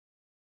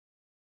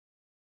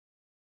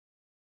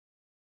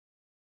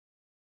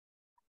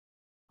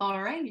All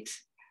right.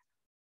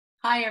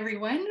 Hi,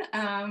 everyone.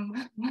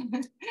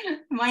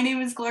 My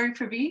name is Gloria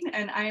Praveen,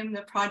 and I am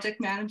the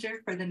project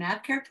manager for the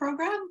NavCare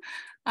program.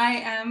 I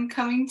am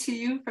coming to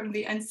you from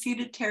the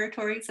unceded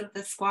territories of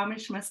the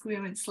Squamish,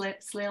 Musqueam, and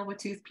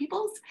Tsleil-Waututh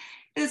peoples.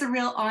 It is a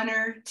real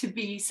honor to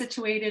be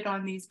situated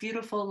on these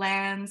beautiful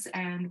lands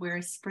and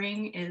where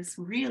spring is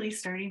really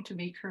starting to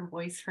make her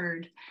voice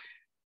heard.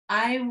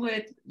 I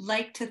would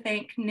like to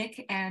thank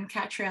Nick and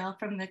Catriel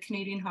from the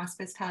Canadian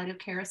Hospice Palliative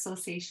Care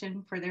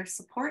Association for their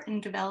support in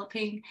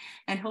developing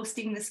and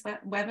hosting this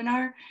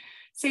webinar.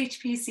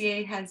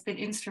 CHPCA has been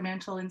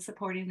instrumental in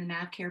supporting the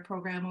NavCare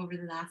program over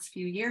the last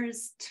few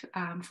years,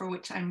 for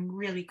which I'm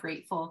really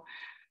grateful.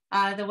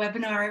 The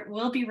webinar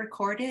will be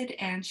recorded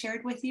and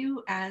shared with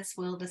you, as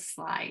will the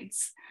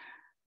slides.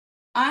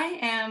 I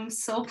am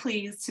so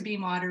pleased to be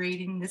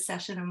moderating this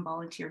session on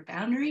volunteer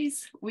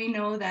boundaries. We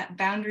know that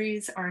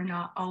boundaries are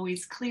not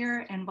always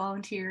clear, and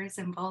volunteers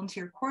and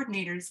volunteer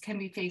coordinators can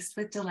be faced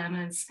with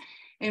dilemmas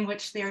in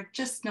which they're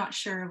just not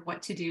sure of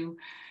what to do.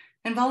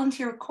 And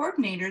volunteer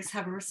coordinators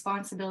have a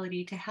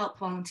responsibility to help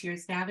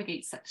volunteers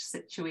navigate such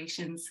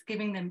situations,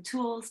 giving them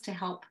tools to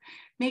help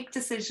make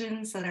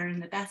decisions that are in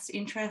the best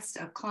interest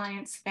of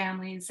clients,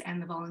 families, and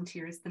the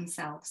volunteers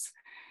themselves.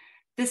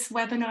 This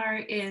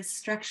webinar is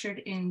structured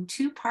in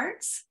two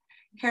parts.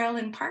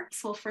 Carolyn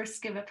Parks will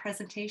first give a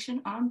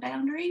presentation on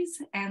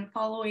boundaries, and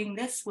following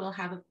this, we'll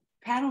have a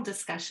panel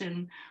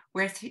discussion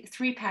where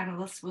three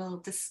panelists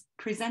will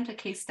present a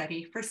case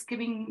study, first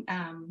giving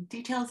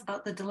details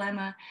about the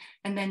dilemma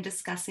and then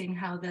discussing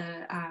how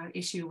the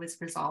issue was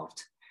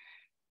resolved.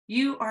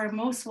 You are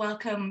most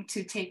welcome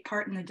to take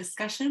part in the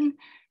discussion.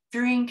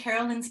 During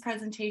Carolyn's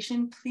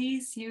presentation,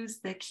 please use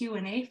the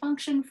Q&A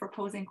function for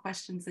posing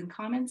questions and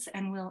comments,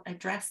 and we'll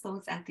address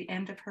those at the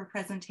end of her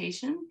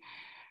presentation.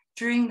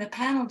 During the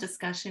panel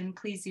discussion,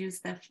 please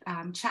use the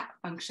chat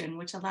function,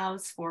 which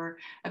allows for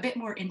a bit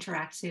more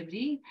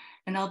interactivity,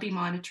 and I'll be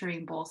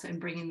monitoring both and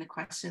bringing the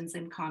questions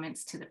and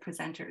comments to the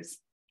presenters.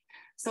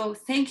 So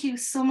thank you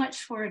so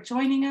much for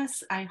joining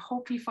us. I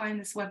hope you find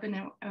this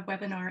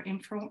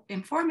webinar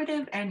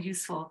informative and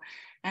useful.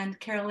 And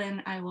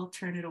Carolyn, I will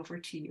turn it over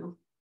to you.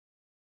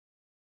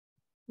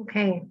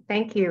 Okay,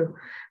 thank you.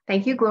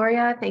 Thank you,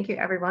 Gloria. Thank you,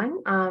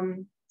 everyone.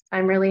 I'm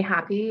really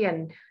happy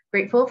and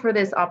grateful for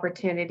this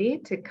opportunity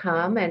to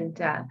come and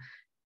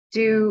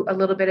do a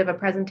little bit of a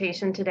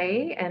presentation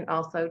today, and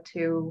also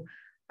to,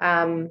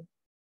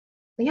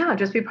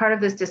 just be part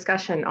of this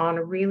discussion on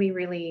a really,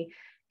 really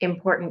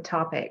important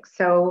topic.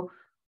 So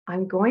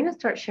I'm going to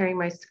start sharing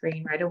my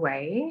screen right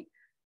away.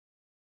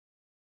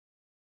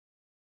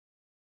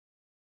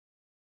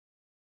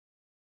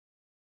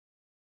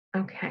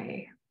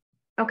 Okay.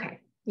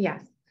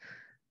 Yes.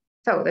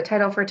 So the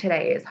title for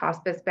today is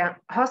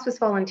Hospice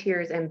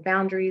Volunteers and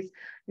Boundaries,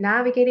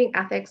 Navigating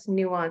Ethics,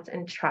 Nuance,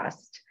 and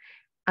Trust.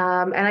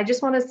 And I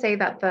just want to say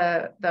that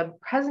the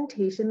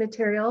presentation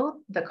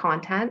material, the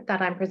content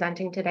that I'm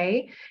presenting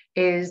today,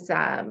 is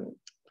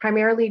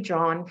primarily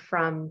drawn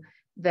from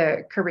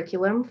the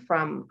curriculum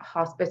from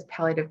Hospice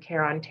Palliative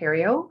Care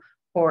Ontario,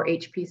 or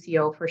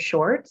HPCO for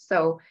short.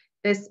 So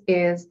this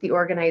is the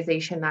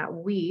organization that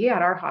we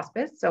at our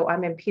hospice, so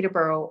I'm in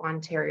Peterborough,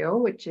 Ontario,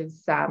 which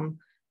is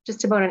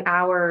just about an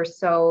hour or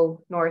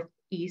so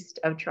northeast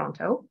of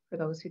Toronto, for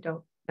those who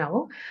don't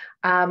know.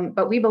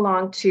 But we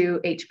belong to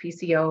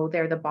HPCO.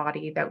 They're the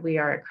body that we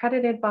are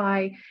accredited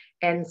by.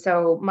 And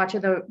so much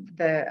of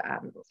the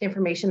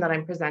information that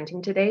I'm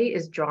presenting today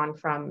is drawn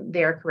from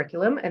their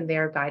curriculum and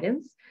their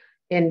guidance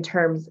in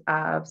terms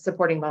of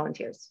supporting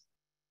volunteers.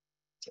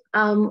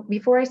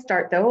 Before I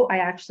start, though, I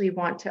actually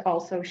want to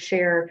also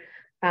share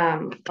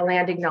a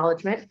land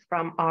acknowledgement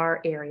from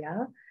our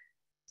area.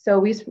 So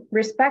we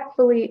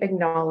respectfully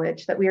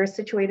acknowledge that we are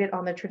situated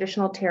on the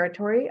traditional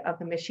territory of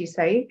the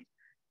Mississauga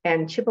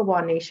and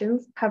Chippewa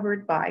nations,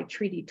 covered by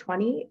Treaty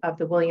 20 of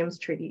the Williams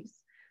Treaties.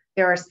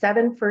 There are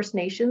 7 First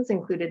Nations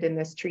included in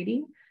this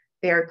treaty.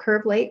 They are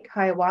Curve Lake,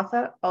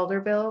 Hiawatha,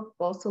 Alderville,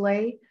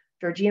 Beausoleil,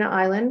 Georgina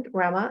Island,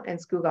 Rama, and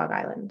Scugog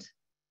Island.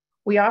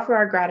 We offer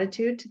our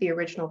gratitude to the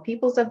original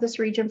peoples of this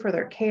region for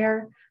their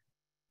care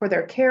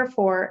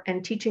for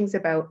and teachings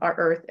about our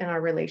earth and our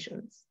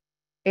relations.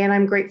 And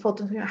I'm grateful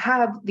to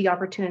have the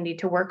opportunity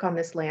to work on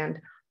this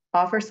land,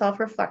 offer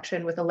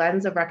self-reflection with a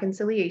lens of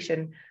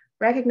reconciliation,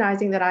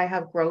 recognizing that I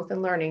have growth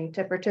and learning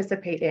to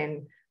participate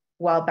in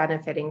while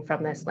benefiting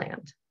from this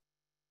land.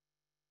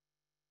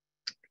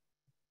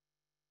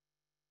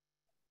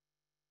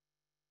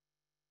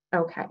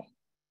 Okay.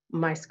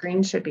 My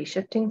screen should be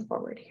shifting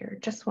forward here.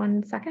 Just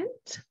one second.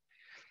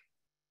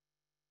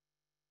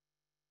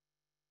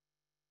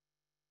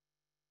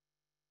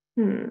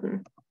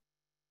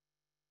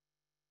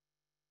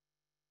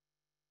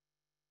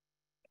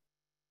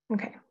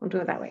 Okay, we'll do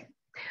it that way.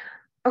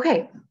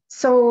 Okay,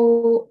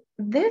 so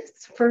this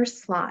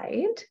first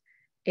slide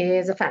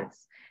is a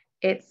fence.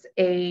 It's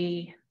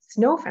a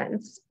snow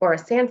fence or a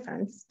sand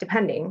fence,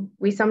 depending.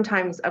 We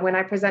sometimes, when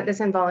I present this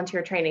in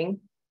volunteer training,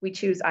 we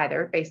choose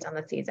either based on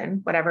the season,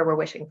 whatever we're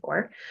wishing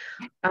for.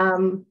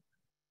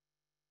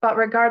 But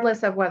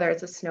regardless of whether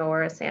it's a snow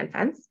or a sand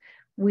fence,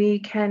 we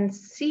can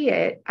see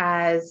it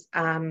as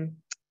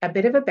a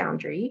bit of a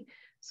boundary.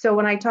 So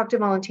when I talk to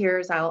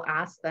volunteers, I'll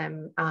ask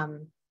them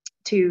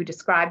to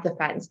describe the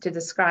fence, to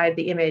describe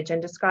the image,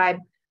 and describe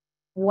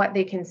what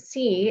they can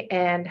see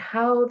and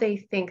how they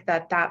think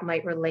that that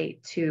might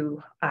relate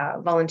to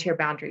volunteer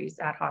boundaries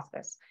at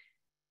hospice.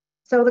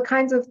 So the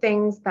kinds of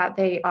things that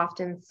they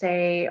often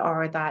say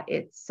are that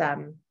it's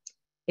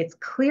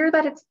clear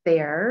that it's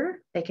there.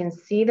 They can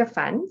see the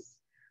fence.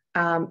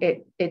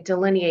 It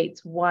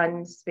delineates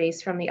one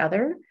space from the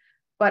other,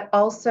 but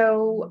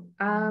also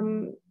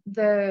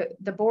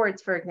the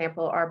boards, for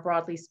example, are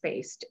broadly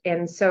spaced.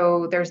 And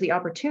so there's the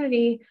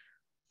opportunity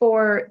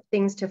for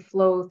things to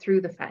flow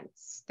through the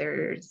fence.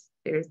 There's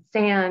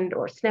sand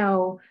or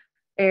snow,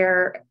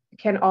 air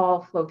can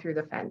all flow through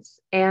the fence.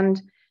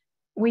 And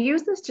we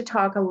use this to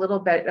talk a little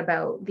bit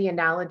about the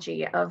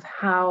analogy of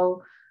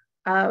how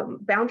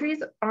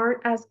boundaries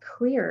aren't as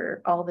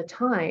clear all the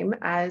time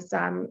as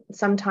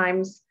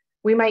sometimes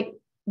we might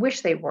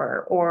wish they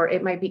were, or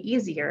it might be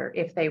easier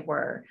if they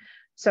were.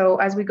 So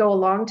as we go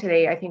along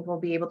today, I think we'll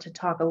be able to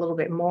talk a little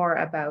bit more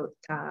about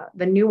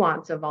the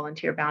nuance of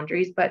volunteer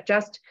boundaries, but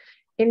just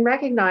in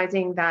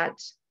recognizing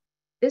that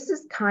this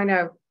is kind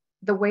of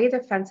the way the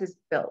fence is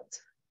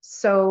built.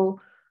 So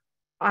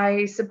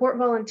I support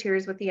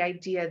volunteers with the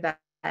idea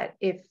that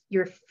if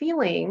you're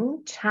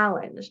feeling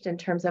challenged in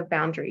terms of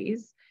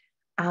boundaries,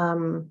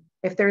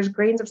 if there's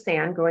grains of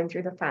sand going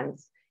through the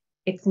fence,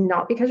 it's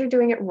not because you're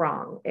doing it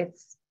wrong.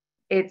 It's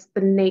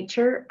the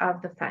nature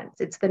of the fence.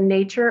 It's the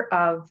nature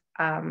of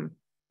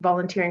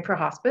volunteering for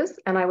hospice.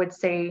 And I would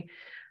say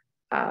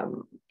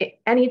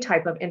any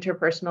type of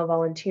interpersonal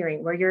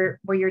volunteering where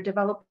you're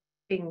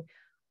developing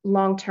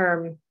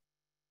long-term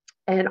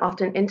and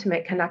often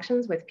intimate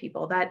connections with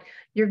people, that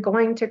you're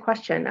going to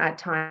question at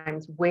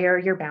times where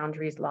your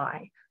boundaries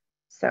lie.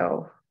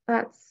 So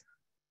that's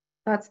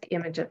the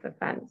image of the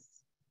fence.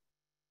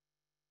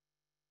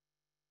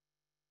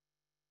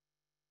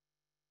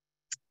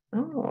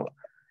 Oh,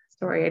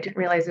 sorry, I didn't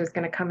realize it was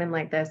going to come in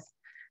like this.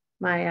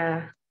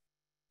 My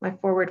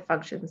forward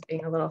function is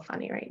being a little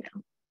funny right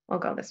now. We'll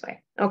go this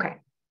way. Okay.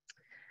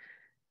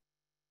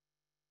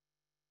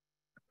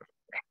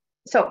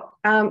 So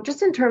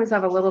just in terms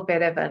of a little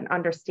bit of an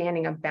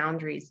understanding of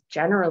boundaries,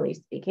 generally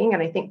speaking,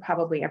 and I think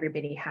probably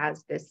everybody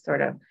has this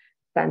sort of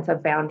sense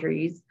of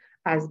boundaries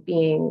as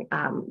being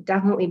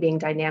definitely being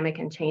dynamic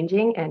and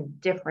changing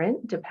and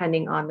different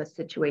depending on the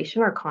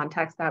situation or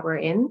context that we're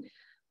in.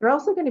 They're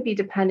also going to be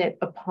dependent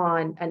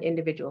upon an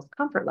individual's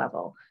comfort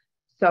level.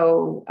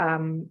 So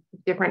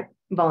different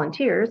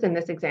volunteers in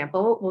this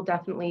example will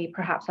definitely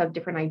perhaps have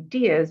different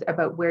ideas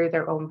about where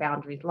their own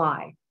boundaries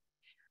lie.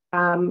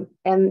 And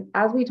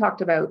as we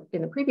talked about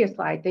in the previous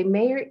slide, they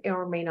may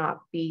or may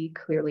not be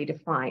clearly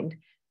defined,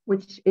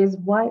 which is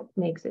what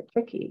makes it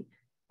tricky.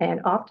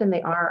 And often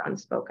they are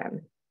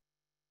unspoken.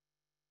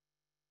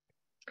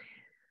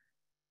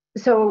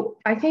 So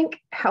I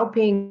think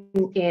helping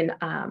in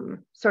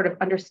sort of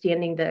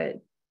understanding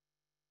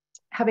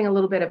having a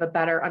little bit of a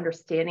better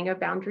understanding of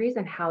boundaries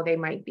and how they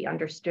might be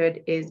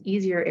understood is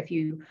easier if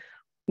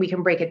we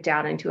can break it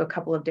down into a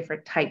couple of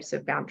different types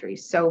of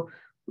boundaries. So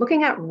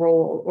looking at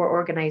role or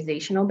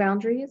organizational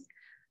boundaries,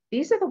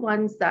 these are the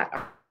ones that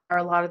are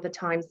a lot of the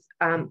times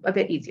a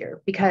bit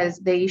easier because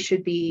they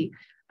should be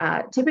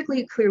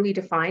typically clearly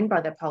defined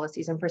by the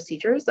policies and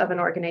procedures of an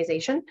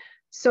organization.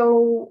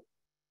 So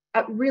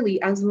really,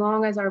 as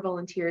long as our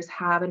volunteers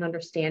have an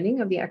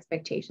understanding of the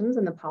expectations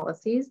and the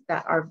policies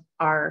that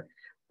our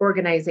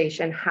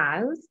organization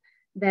has,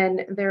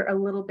 then they're a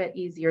little bit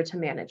easier to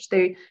manage.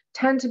 They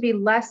tend to be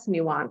less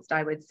nuanced,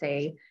 I would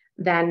say,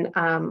 than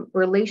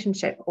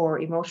relationship or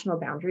emotional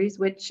boundaries,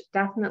 which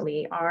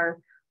definitely are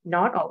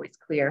not always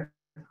clear,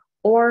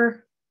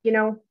 or,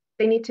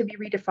 they need to be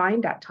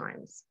redefined at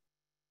times.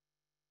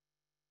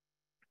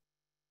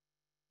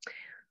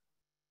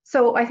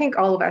 So I think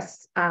all of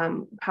us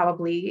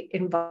probably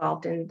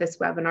involved in this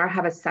webinar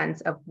have a sense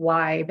of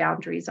why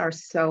boundaries are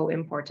so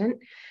important.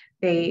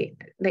 They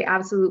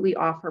absolutely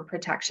offer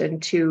protection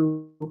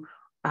to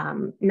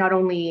not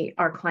only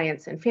our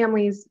clients and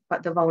families,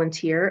 but the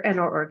volunteer and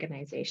our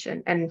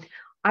organization. And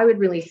I would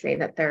really say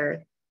that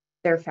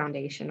they're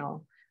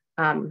foundational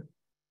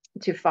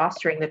to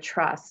fostering the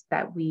trust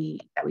that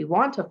we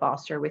want to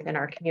foster within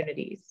our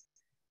communities.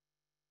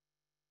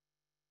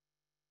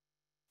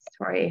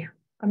 Sorry,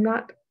 I'm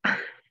not,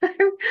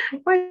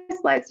 my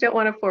slides don't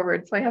want to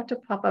forward, so I have to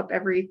pop up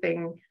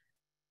everything,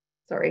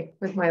 sorry,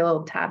 with my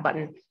little tab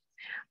button.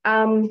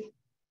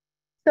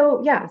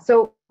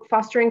 So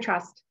fostering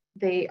trust,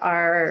 they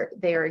are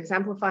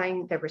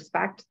exemplifying the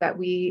respect that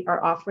we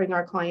are offering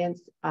our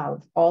clients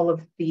of all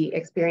of the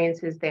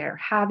experiences they're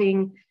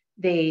having.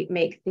 They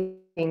make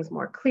things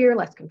more clear,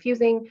 less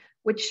confusing,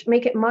 which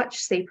make it much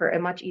safer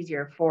and much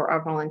easier for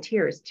our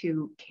volunteers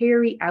to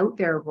carry out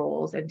their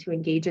roles and to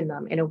engage in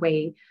them in a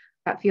way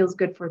that feels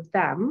good for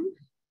them.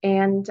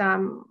 And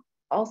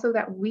also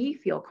that we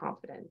feel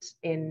confident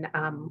in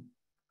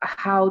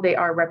how they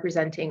are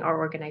representing our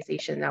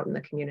organization out in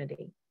the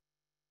community.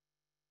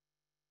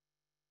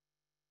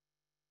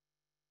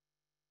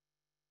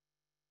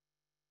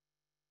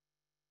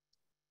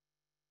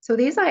 So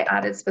these I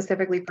added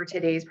specifically for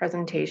today's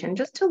presentation,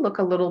 just to look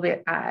a little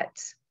bit at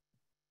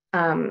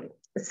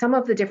some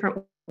of the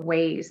different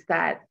ways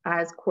that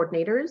as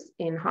coordinators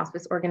in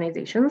hospice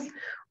organizations,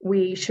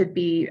 we should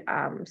be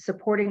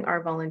supporting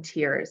our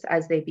volunteers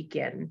as they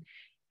begin.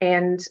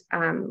 And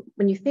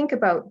when you think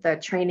about the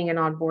training and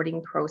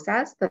onboarding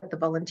process that the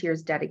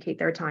volunteers dedicate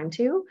their time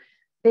to,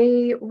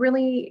 they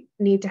really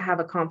need to have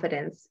a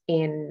confidence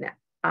in,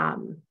 I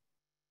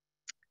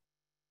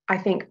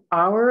think,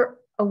 our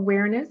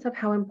awareness of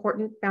how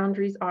important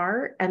boundaries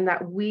are, and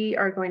that we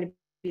are going to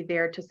be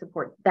there to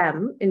support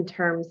them in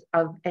terms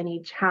of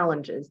any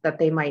challenges that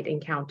they might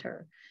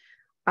encounter.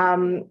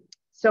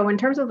 So in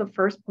terms of the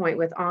first point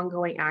with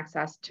ongoing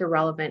access to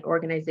relevant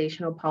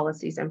organizational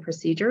policies and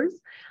procedures,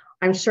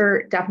 I'm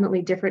sure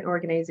definitely different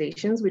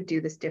organizations would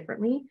do this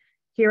differently.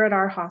 Here at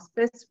our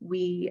hospice,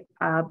 we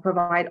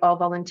provide all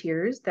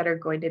volunteers that are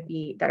going to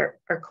be, that are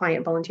our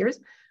client volunteers,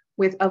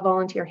 with a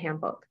volunteer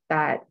handbook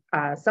that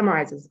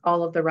summarizes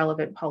all of the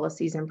relevant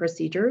policies and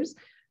procedures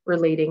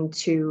relating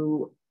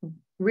to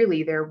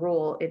really their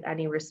role in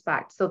any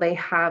respect. So they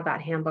have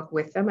that handbook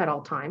with them at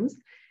all times.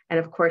 And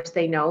of course,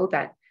 they know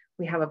that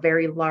we have a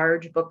very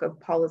large book of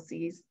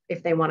policies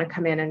if they want to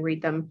come in and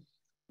read them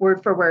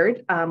word for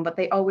word, but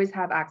they always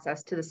have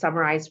access to the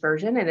summarized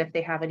version. And if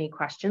they have any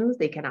questions,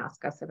 they can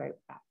ask us about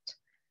that.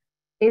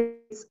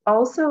 It's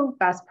also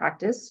best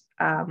practice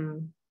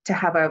to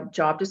have a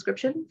job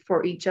description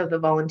for each of the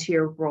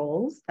volunteer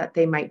roles that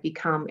they might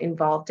become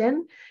involved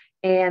in.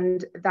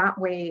 And that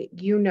way,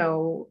 you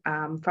know,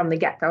 from the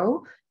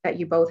get-go that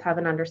you both have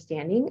an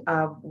understanding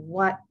of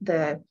what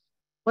the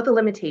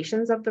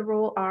limitations of the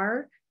role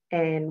are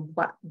and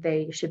what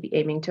they should be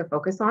aiming to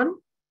focus on.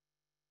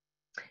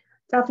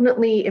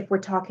 Definitely, if we're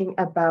talking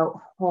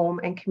about home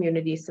and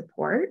community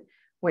support,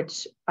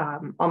 which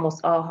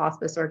almost all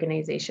hospice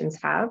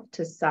organizations have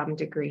to some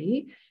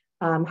degree,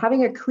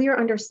 having a clear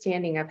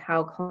understanding of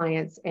how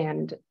clients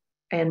and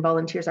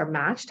volunteers are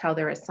matched, how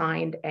they're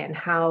assigned, and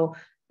how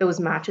those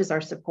matches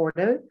are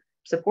supported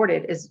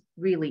is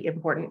really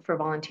important for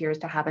volunteers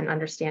to have an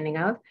understanding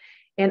of.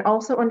 And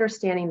also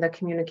understanding the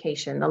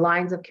communication, the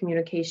lines of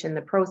communication,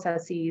 the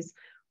processes,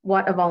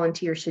 what a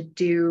volunteer should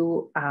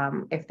do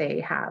if they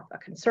have a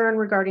concern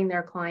regarding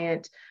their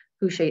client,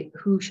 who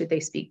should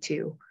they speak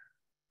to.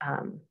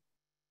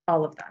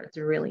 All of that is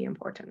really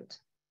important.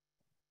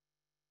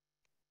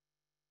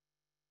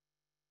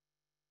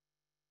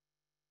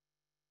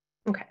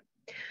 Okay,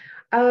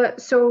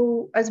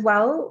 so as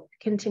well,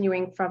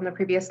 continuing from the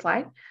previous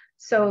slide,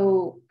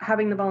 so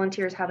having the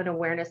volunteers have an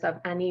awareness of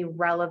any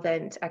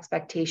relevant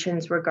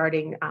expectations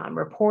regarding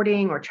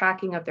reporting or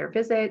tracking of their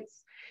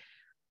visits,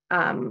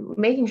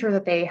 making sure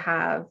that they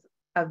have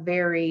a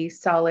very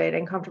solid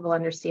and comfortable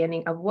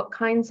understanding of what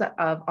kinds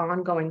of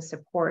ongoing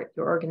support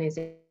your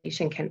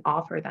organization can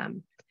offer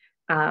them.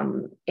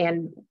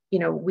 And, you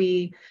know,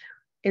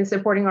 in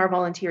supporting our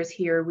volunteers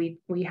here,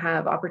 we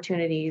have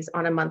opportunities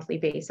on a monthly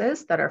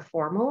basis that are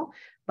formal,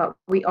 but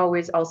we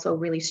always also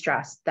really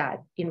stress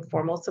that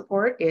informal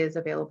support is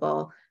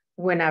available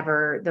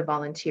whenever the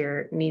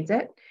volunteer needs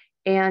it.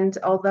 And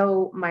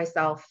although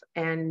myself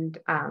and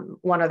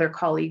one other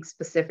colleague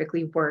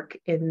specifically work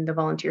in the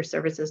volunteer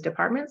services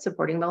department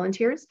supporting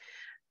volunteers,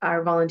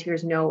 our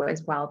volunteers know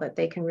as well that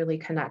they can really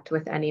connect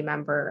with any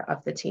member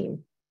of the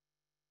team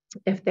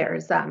if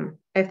there's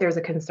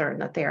a concern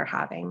that they are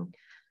having.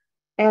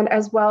 And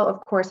as well,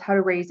 of course, how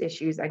to raise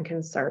issues and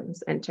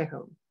concerns and to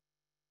whom.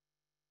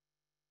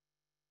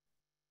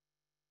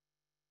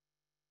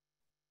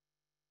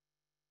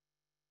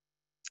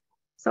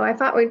 So I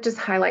thought we'd just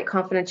highlight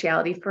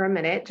confidentiality for a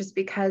minute, just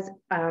because,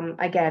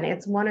 again,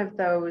 it's one of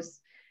those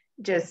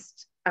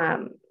just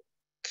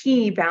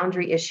key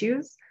boundary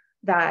issues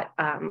that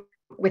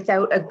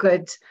without a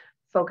good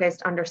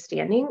focused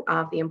understanding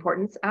of the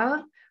importance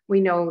of, we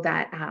know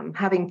that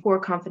having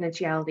poor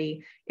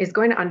confidentiality is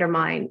going to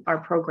undermine our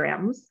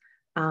programs,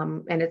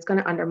 and it's going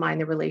to undermine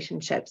the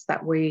relationships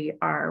that we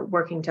are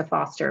working to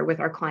foster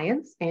with our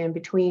clients and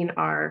between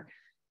our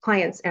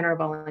clients and our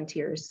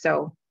volunteers.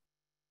 So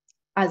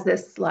as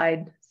this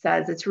slide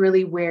says, it's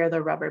really where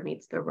the rubber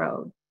meets the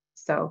road.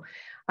 So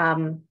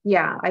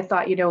yeah, I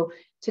thought, you know,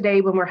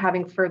 today when we're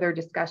having further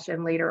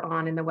discussion later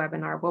on in the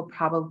webinar, we'll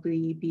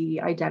probably be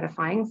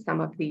identifying some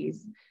of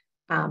these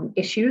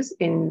issues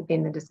in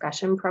the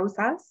discussion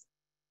process.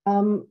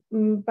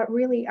 But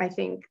really, I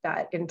think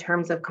that in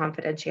terms of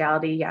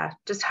confidentiality, yeah,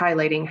 just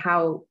highlighting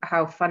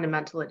how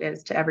fundamental it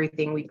is to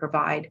everything we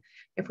provide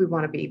if we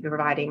want to be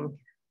providing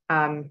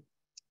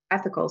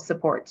ethical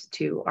support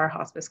to our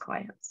hospice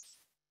clients.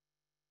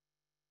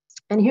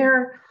 And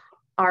here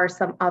are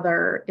some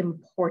other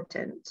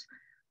important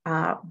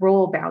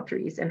role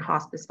boundaries in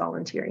hospice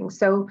volunteering.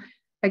 So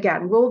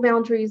again, role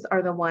boundaries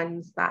are the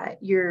ones that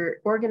your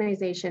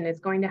organization is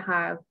going to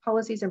have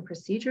policies and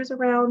procedures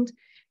around.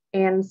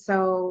 And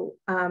so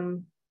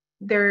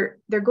they're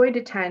going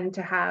to tend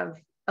to have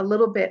a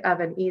little bit of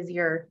an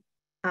easier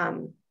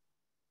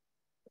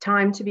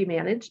time to be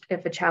managed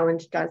if a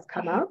challenge does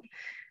come up.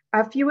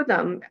 A few of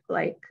them,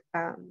 like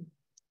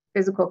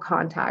physical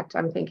contact,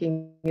 I'm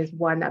thinking, is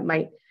one that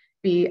might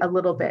be a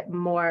little bit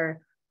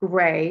more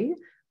gray,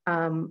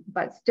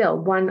 but still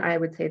one I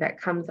would say that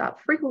comes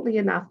up frequently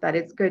enough that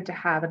it's good to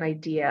have an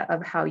idea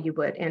of how you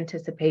would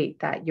anticipate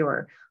that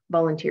your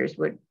volunteers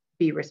would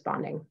be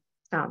responding.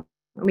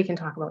 We can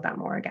talk about that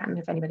more again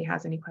if anybody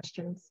has any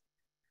questions.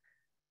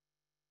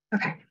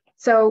 Okay,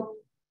 so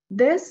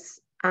this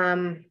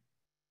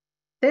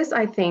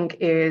I think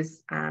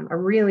is a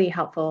really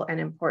helpful and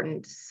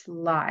important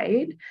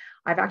slide.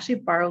 I've actually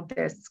borrowed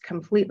this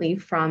completely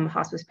from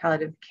Hospice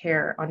Palliative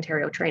Care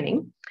Ontario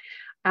training.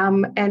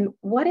 And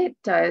what it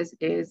does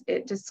is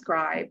it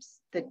describes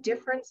the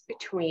difference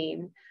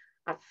between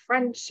a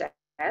friendship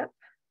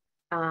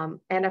and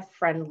a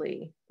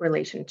friendly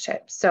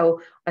relationship.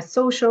 So a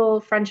social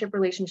friendship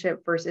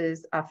relationship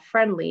versus a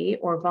friendly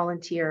or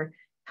volunteer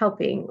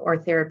helping or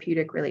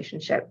therapeutic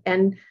relationship.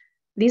 And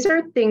these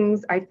are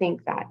things I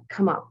think that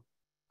come up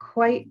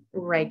quite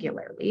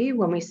regularly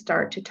when we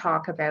start to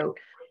talk about,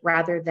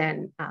 rather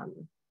than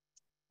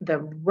the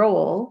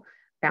role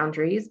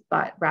boundaries,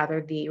 but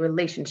rather the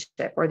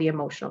relationship or the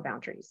emotional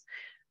boundaries.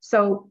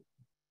 So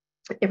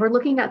if we're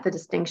looking at the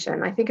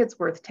distinction, I think it's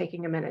worth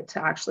taking a minute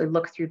to actually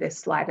look through this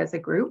slide as a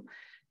group,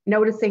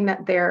 noticing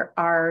that there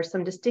are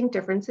some distinct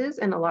differences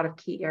in a lot of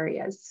key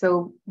areas.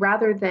 So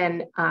rather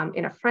than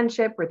in a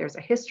friendship where there's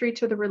a history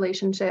to the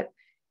relationship,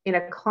 in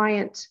a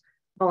client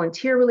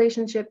volunteer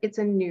relationship, it's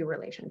a new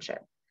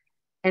relationship.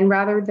 And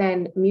rather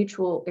than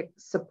mutual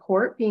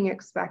support being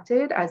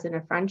expected, as in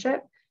a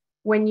friendship,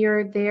 when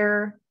you're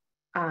there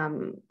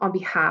on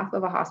behalf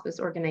of a hospice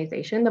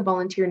organization, the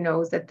volunteer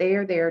knows that they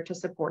are there to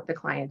support the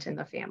client and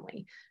the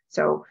family.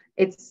 So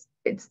it's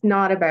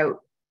not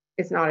about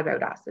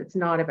us. It's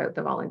not about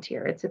the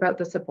volunteer. It's about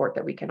the support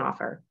that we can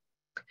offer.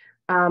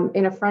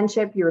 In a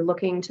friendship, you're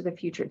looking to the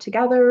future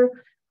together,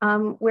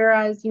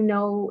 whereas in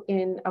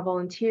a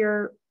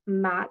volunteer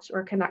match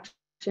or connection,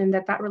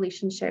 that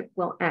relationship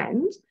will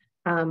end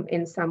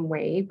in some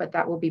way, but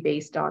that will be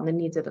based on the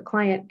needs of the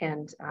client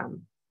and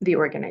the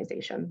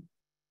organization.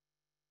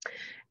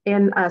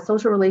 In a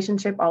social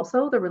relationship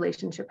also, the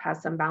relationship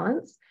has some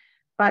balance,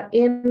 but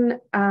in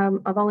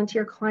a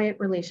volunteer client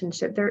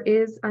relationship, there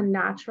is a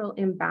natural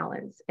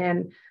imbalance.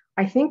 And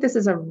I think this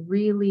is a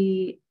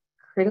really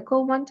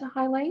critical one to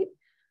highlight,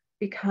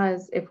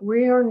 because if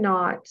we are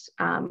not,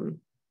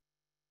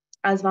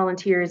 as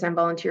volunteers and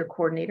volunteer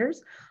coordinators,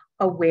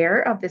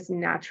 aware of this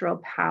natural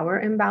power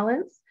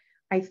imbalance,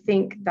 I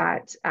think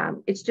that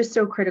it's just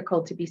so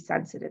critical to be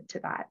sensitive to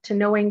that, to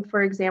knowing,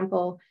 for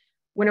example,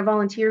 when a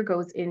volunteer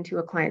goes into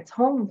a client's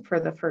home for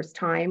the first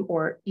time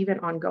or even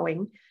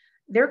ongoing,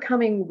 they're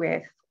coming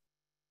with,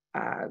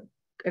 I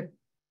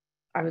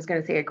was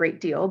going to say a great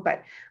deal,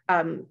 but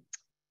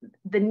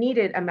the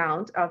needed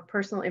amount of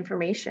personal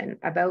information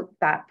about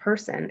that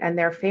person and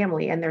their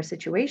family and their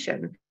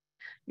situation.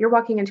 You're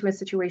walking into a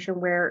situation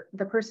where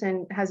the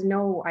person has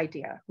no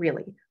idea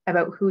really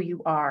about who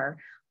you are.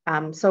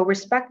 So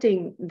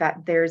respecting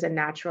that there's a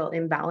natural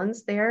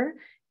imbalance there,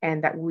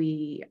 and that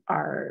we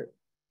are,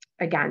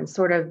 again,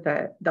 sort of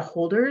the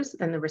holders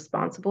and the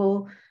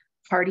responsible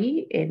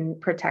party in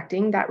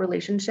protecting that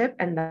relationship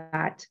and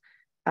that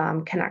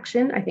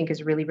connection, I think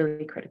is really,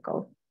 really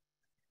critical.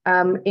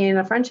 In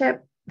a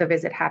friendship, the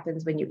visit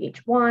happens when you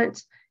each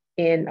want.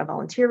 In a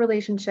volunteer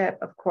relationship,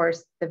 of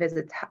course, the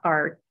visits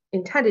are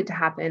intended to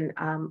happen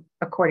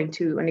according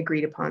to an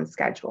agreed upon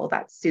schedule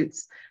that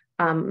suits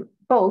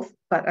both,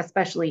 but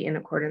especially in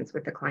accordance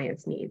with the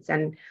client's needs.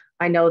 And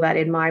I know that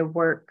in my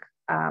work,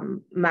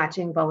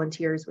 matching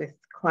volunteers with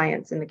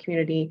clients in the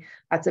community,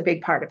 that's a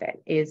big part of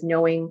it, is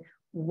knowing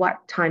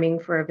what timing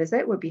for a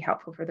visit would be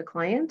helpful for the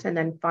client, and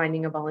then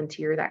finding a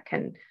volunteer that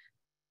can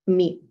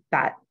meet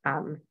that,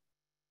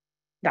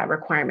 that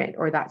requirement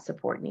or that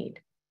support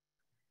need.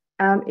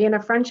 In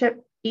a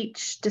friendship,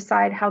 each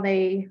decide how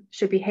they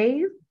should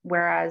behave,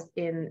 whereas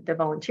in the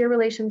volunteer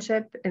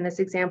relationship, in this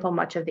example,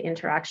 much of the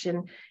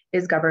interaction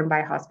is governed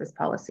by hospice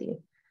policy.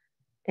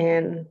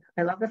 And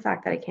I love the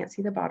fact that I can't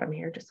see the bottom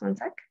here. Just one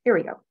sec. Here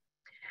we go.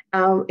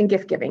 And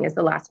gift giving is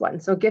the last one.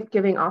 So gift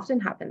giving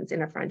often happens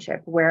in a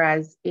friendship,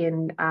 whereas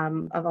in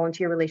a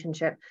volunteer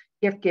relationship,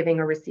 gift giving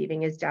or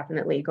receiving is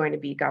definitely going to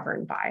be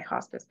governed by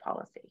hospice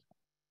policy.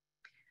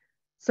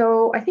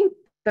 So I think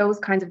those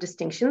kinds of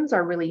distinctions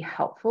are really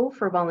helpful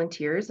for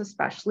volunteers,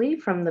 especially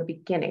from the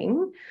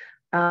beginning.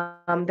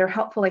 They're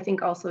helpful, I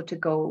think, also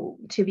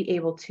to be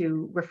able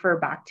to refer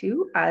back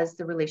to as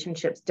the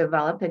relationships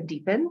develop and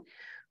deepen,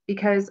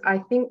 because I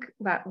think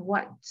that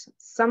what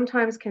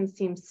sometimes can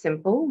seem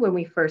simple when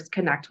we first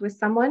connect with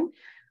someone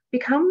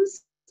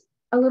becomes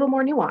a little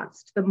more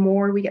nuanced the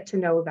more we get to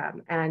know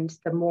them and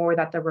the more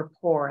that the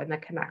rapport and the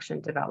connection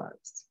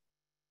develops.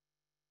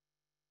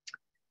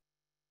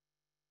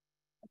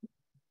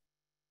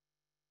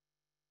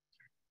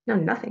 No,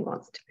 nothing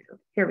wants to move.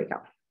 Here we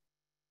go.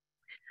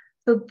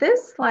 So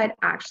this slide,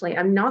 actually,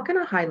 I'm not going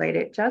to highlight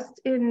it just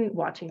in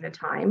watching the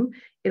time.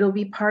 It'll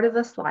be part of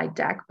the slide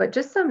deck, but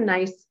just some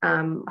nice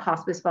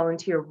hospice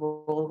volunteer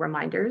role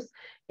reminders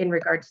in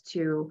regards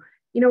to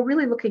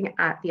really looking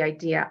at the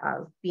idea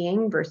of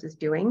being versus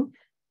doing.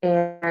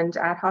 And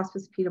at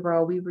Hospice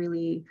Peterborough, we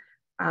really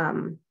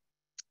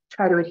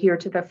try to adhere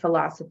to the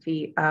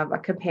philosophy of a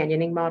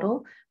companioning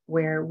model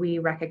where we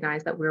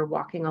recognize that we're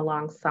walking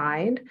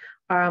alongside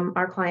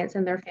our clients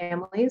and their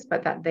families,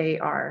 but that they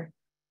are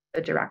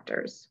the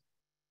directors.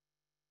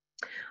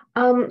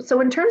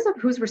 So in terms of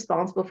who's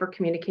responsible for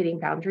communicating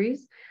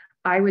boundaries,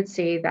 I would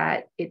say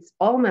that it's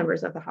all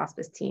members of the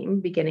hospice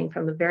team, beginning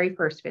from the very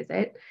first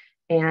visit.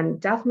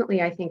 And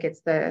definitely, I think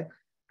it's the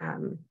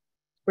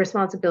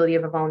responsibility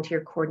of a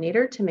volunteer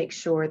coordinator to make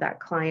sure that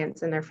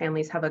clients and their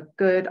families have a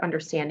good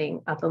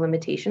understanding of the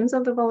limitations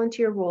of the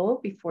volunteer role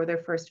before their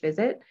first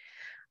visit.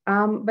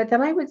 But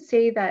then I would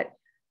say that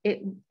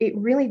it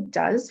really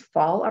does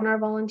fall on our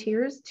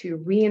volunteers to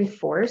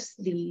reinforce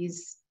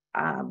these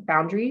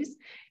boundaries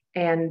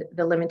and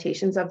the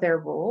limitations of their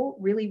role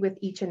really with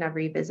each and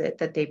every visit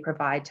that they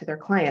provide to their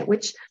client,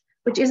 which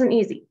isn't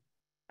easy.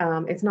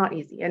 It's not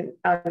easy, and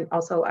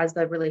also as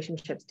the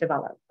relationships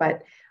develop.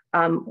 But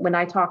when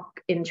I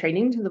talk in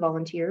training to the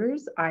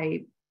volunteers,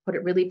 I put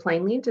it really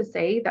plainly to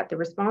say that the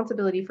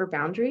responsibility for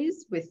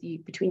boundaries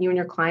between you and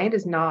your client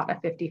is not a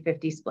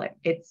 50-50 split.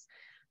 It's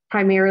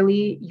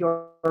primarily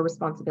your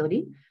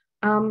responsibility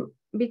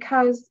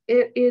because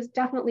it is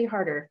definitely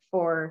harder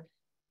for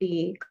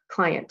the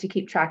client to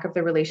keep track of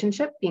the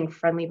relationship being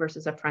friendly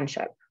versus a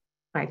friendship,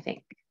 I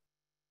think.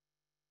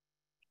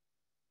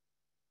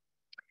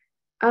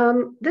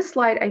 This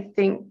slide, I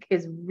think,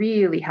 is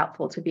really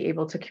helpful to be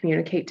able to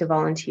communicate to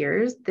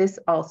volunteers. This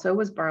also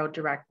was borrowed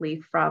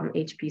directly from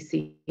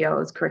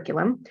HPCO's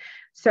curriculum.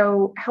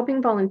 So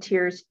helping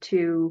volunteers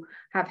to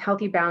have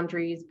healthy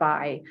boundaries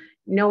by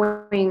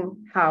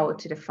knowing how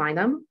to define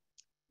them,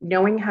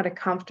 knowing how to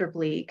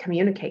comfortably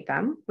communicate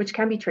them, which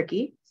can be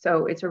tricky.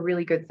 So it's a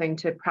really good thing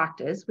to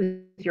practice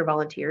with your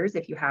volunteers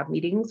if you have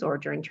meetings or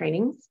during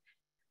trainings.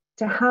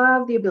 To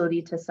have the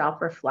ability to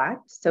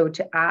self-reflect, so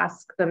to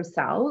ask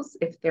themselves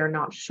if they're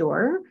not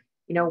sure,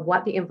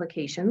 what the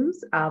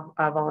implications of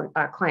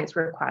a client's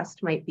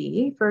request might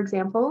be, for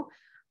example,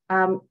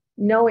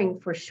 knowing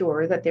for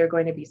sure that they're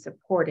going to be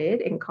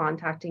supported in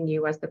contacting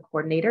you as the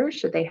coordinator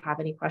should they have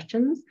any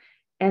questions,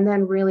 and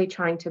then really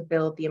trying to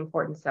build the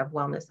importance of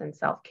wellness and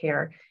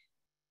self-care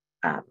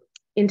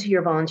into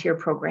your volunteer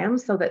program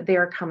so that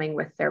they're coming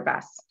with their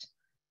best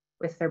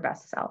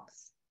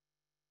selves.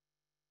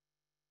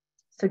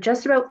 So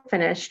just about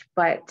finished,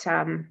 but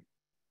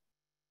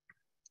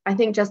I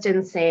think just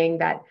in saying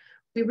that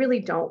we really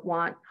don't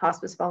want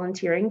hospice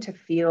volunteering to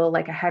feel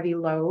like a heavy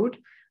load,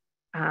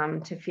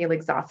 to feel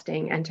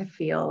exhausting and to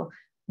feel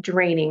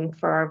draining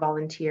for our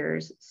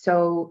volunteers.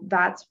 So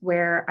that's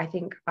where I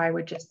think I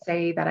would just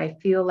say that I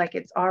feel like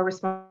it's our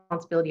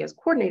responsibility as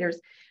coordinators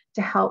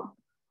to help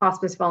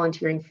hospice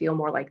volunteering feel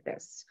more like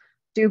this: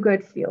 do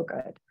good, feel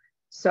good.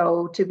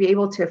 So to be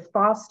able to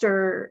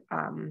foster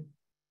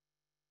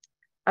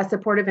a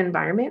supportive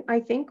environment, I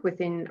think,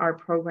 within our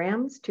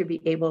programs, to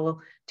be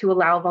able to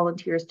allow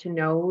volunteers to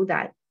know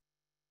that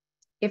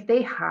if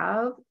they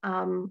have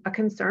a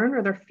concern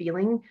or they're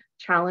feeling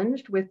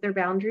challenged with their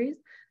boundaries,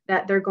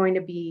 that they're going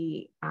to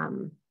be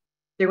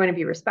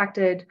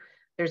respected.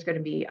 There's going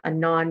to be a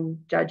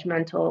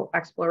non-judgmental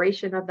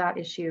exploration of that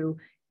issue,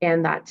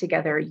 and that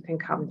together you can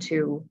come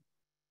to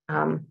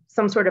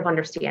some sort of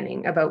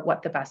understanding about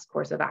what the best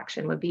course of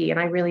action would be. And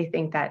I really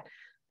think that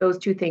those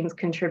two things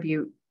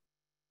contribute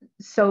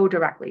so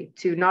directly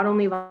to not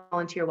only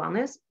volunteer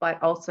wellness,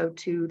 but also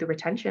to the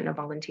retention of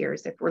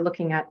volunteers if we're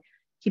looking at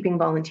keeping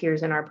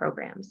volunteers in our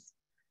programs.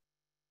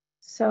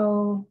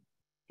 So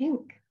I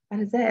think that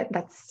is it.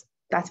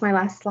 That's my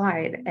last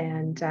slide.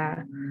 And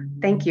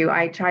thank you.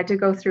 I tried to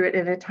go through it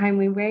in a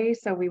timely way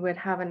so we would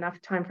have enough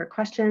time for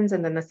questions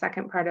and then the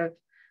second part of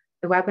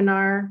the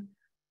webinar.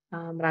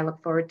 But I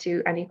look forward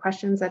to any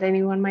questions that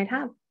anyone might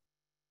have.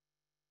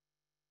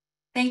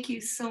 Thank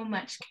you so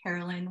much,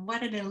 Carolyn.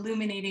 What an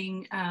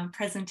illuminating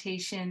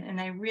presentation.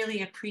 And I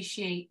really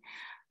appreciate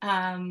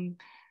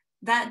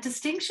that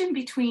distinction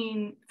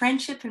between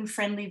friendship and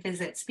friendly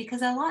visits,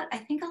 because I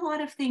think a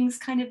lot of things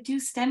kind of do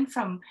stem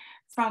from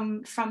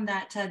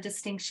that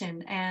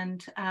distinction.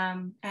 And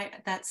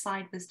that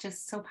slide was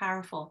just so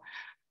powerful.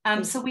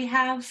 So we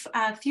have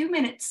a few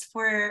minutes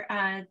for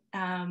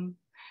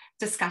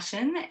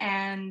discussion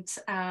and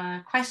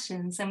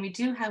questions. And we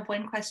do have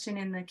one question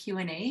in the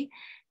Q&A.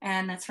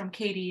 And that's from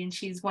Katie, and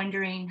she's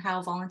wondering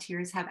how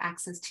volunteers have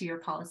access to your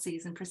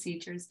policies and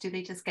procedures. Do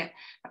they just get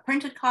a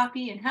printed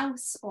copy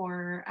in-house,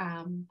 or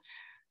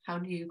how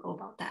do you go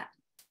about that?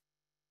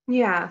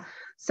 Yeah,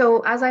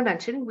 so as I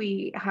mentioned,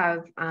 we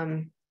have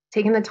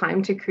taken the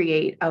time to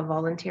create a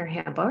volunteer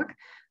handbook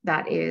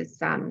that is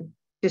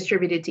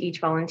distributed to each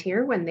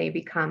volunteer when they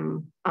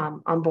become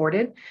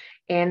onboarded.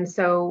 And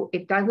so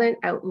it doesn't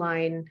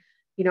outline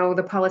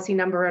the policy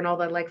number and all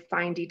the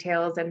fine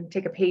details and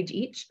take a page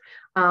each.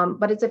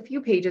 But it's a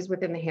few pages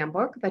within the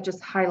handbook that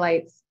just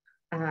highlights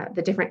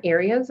the different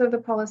areas of the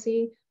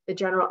policy, the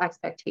general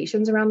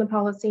expectations around the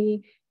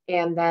policy,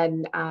 and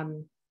then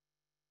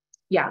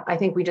yeah, I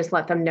think we just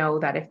let them know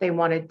that if they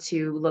wanted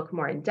to look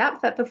more in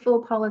depth at the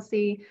full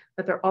policy,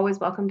 that they're always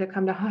welcome to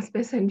come to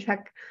hospice and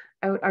check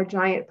out our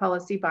giant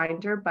policy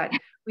binder. But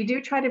we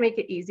do try to make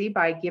it easy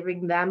by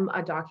giving them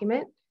a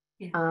document.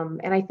 Yeah.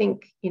 And I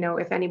think,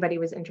 if anybody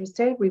was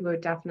interested, we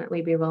would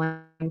definitely be willing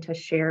to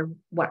share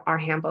what our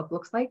handbook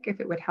looks like if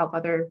it would help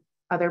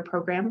other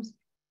programs.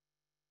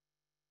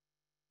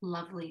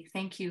 Lovely,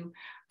 thank you.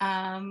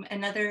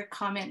 Another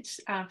comment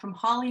from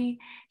Holly.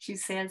 She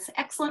says,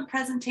 excellent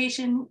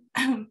presentation.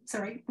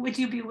 Sorry, would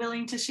you be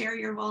willing to share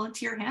your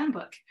volunteer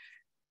handbook?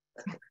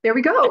 There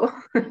we go.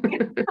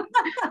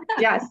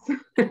 Yes,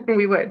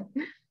 we would.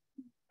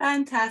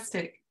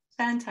 Fantastic,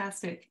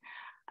 fantastic.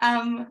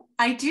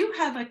 I do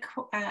have a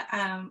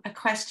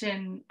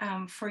question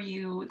for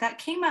you that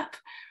came up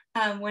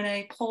when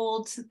I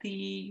polled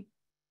the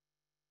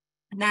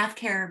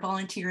NAVCare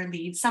volunteer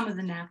leads, some of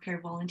the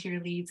NAVCare volunteer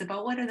leads,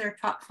 about what are their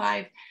top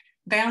 5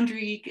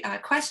 boundary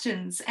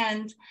questions.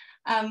 And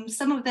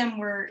some of them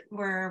were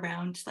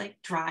around like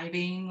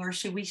driving, or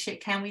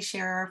can we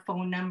share our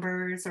phone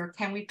numbers, or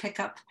can we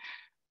pick up,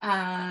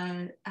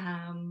 run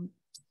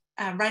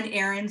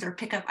errands or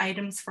pick up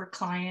items for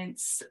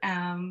clients.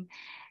 But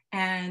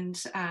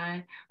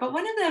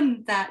one of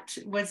them that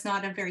was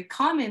not a very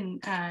common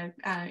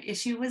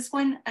issue was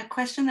a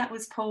question that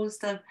was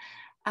posed of,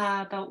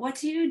 about what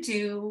do you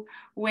do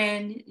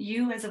when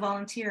you as a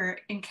volunteer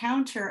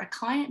encounter a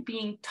client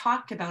being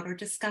talked about or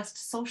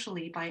discussed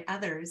socially by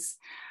others,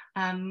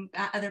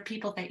 other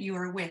people that you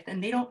are with,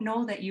 and they don't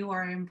know that you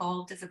are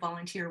involved as a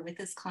volunteer with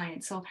this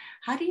client. So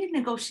how do you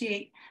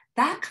negotiate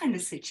that kind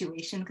of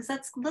situation? Because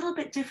that's a little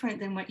bit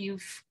different than what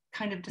you've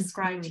kind of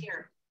described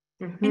here.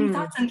 Any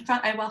thoughts? And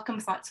I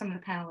welcome thoughts from the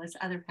panelists,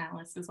 other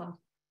panelists as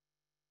well.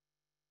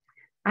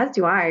 As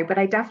do I, but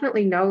I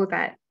definitely know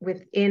that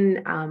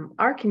within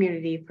our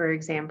community, for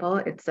example,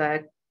 it's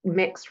a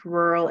mixed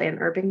rural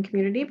and urban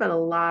community, but a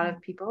lot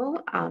of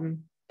people,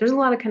 there's a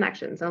lot of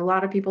connections and a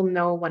lot of people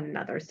know one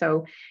another.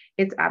 So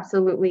it's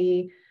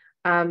absolutely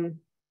not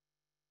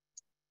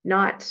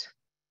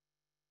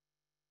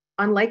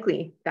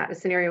unlikely that a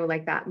scenario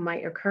like that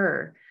might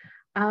occur.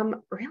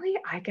 Really,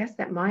 I guess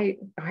that my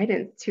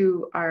guidance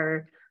to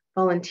our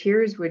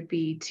volunteers would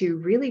be to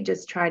really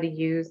just try to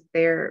use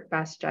their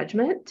best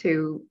judgment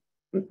to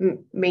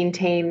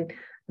maintain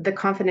the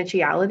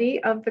confidentiality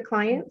of the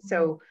client.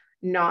 So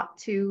not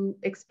to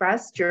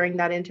express during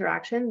that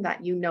interaction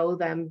that you know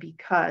them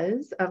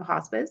because of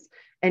hospice,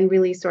 and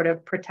really sort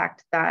of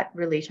protect that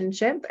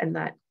relationship and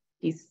that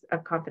piece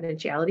of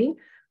confidentiality,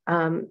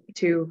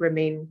 to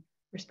remain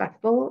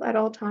respectful at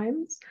all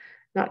times,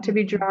 not to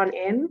be drawn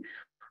in.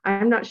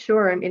 I'm not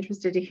sure. I'm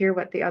interested to hear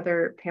what the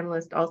other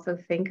panelists also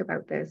think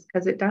about this,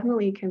 because it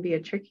definitely can be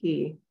a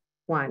tricky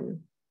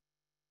one.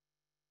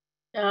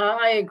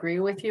 I agree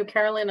with you,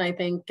 Carolyn. I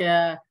think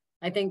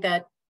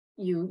that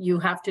you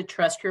have to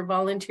trust your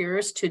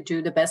volunteers to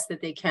do the best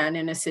that they can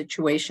in a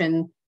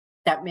situation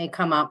that may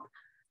come up,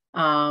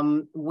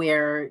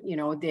 where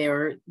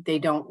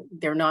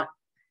they're not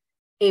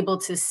able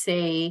to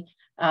say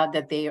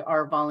that they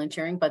are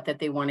volunteering, but that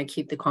they want to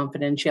keep the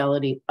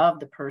confidentiality of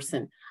the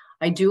person.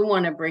 I do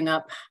want to bring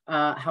up,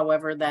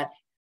 however, that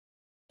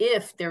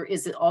if there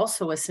is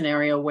also a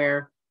scenario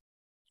where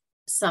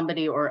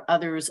somebody or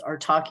others are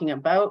talking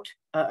about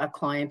a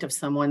client of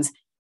someone's,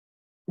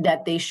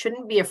 that they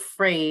shouldn't be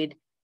afraid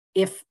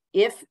if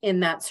in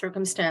that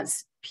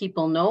circumstance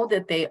people know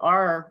that they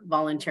are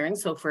volunteering.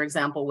 So for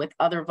example, with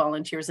other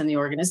volunteers in the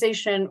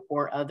organization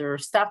or other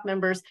staff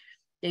members,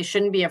 they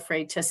shouldn't be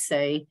afraid to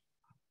say,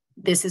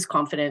 this is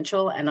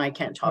confidential and I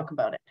can't talk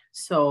about it.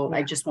 So yeah.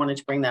 I just wanted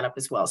to bring that up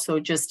as well. So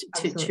just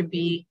to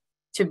be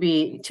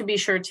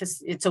sure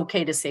it's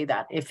okay to say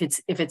that if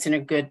it's in a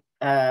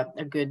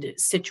good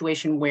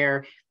situation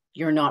where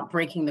you're not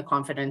breaking the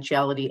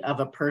confidentiality of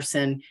a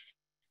person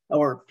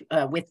or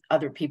with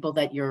other people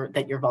that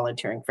you're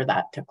volunteering for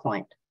that to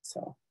client.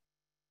 So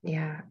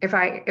yeah, if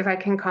I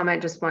can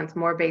comment just once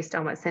more based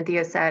on what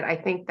Cynthia said, I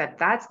think that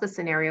that's the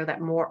scenario that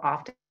more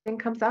often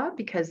comes up,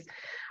 because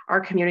our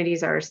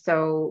communities are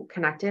so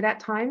connected at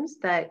times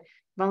that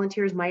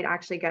volunteers might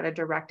actually get a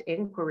direct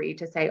inquiry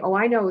to say, oh,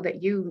 I know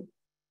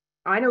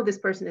this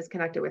person is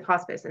connected with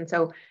hospice. And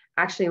so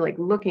actually like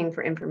looking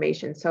for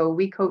information. So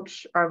we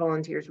coach our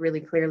volunteers really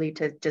clearly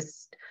to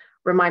just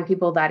remind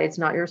people that it's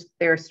not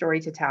their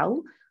story to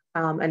tell.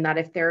 And that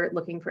if they're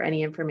looking for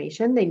any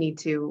information, they need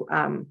to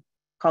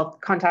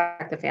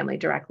contact the family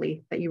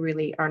directly, that you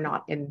really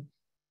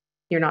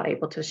you're not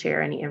able to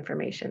share any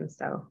information.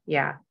 So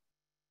yeah.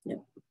 Yeah.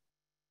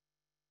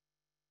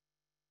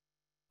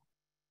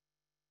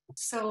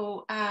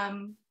 So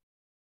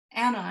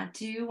Anna,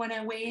 do you want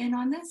to weigh in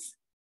on this?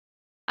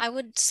 I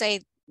would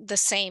say the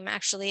same,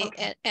 actually.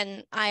 Okay.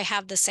 And I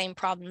have the same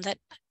problem, that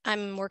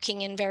I'm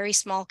working in very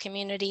small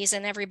communities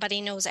and everybody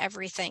knows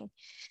everything.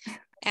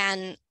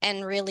 And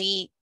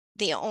really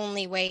the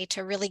only way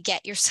to really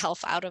get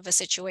yourself out of a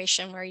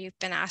situation where you've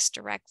been asked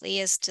directly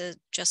is to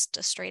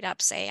just straight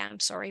up say, I'm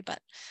sorry, but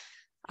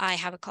I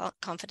have a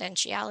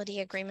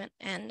confidentiality agreement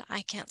and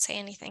I can't say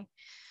anything.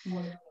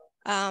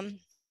 And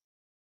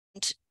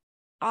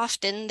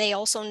often they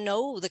also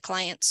know the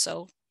clients,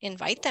 so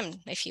invite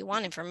them. If you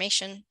want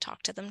information,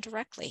 talk to them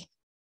directly.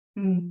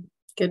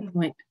 Good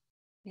point.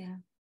 Yeah.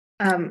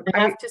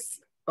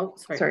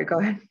 Sorry, go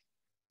ahead.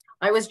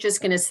 I was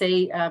just going to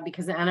say,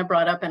 because Anna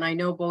brought up, and I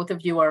know both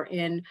of you are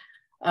in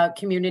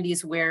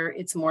communities where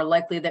it's more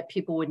likely that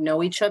people would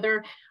know each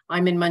other.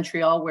 I'm in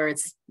Montreal, where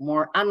it's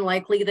more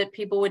unlikely that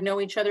people would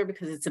know each other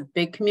because it's a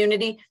big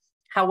community.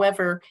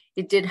 However,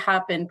 it did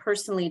happen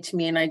personally to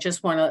me, and I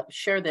just want to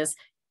share this.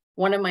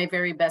 One of my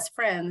very best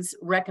friends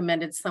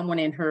recommended someone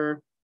in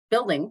her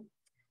building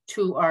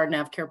to our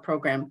NavCare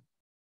program.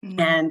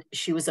 And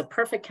she was a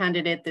perfect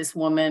candidate, this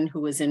woman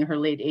who was in her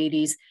late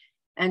 80s,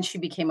 and she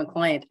became a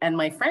client. And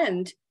my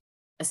friend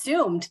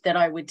assumed that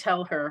I would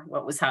tell her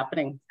what was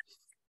happening.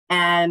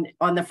 And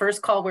on the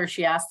first call where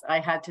she asked, I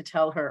had to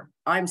tell her,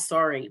 I'm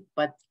sorry,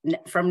 but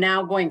from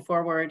now going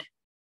forward,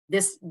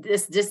 this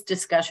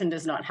discussion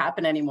does not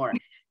happen anymore.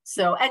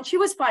 So, and she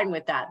was fine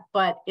with that,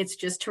 but it's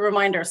just to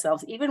remind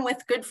ourselves, even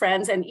with good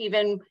friends and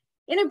even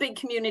in a big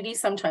community,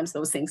 sometimes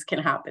those things can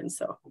happen.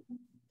 So.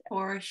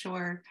 For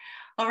sure.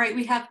 All right,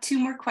 we have 2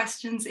 more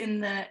questions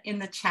in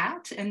the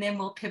chat, and then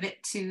we'll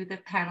pivot to the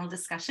panel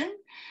discussion.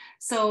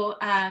 So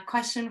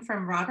question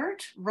from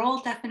Robert: role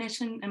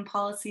definition and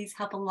policies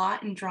help a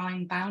lot in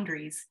drawing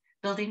boundaries.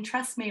 Building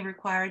trust may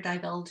require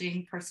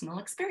divulging personal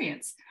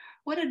experience.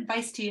 What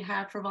advice do you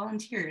have for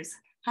volunteers?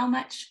 How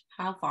much,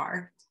 how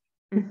far?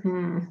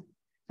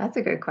 That's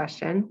a good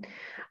question.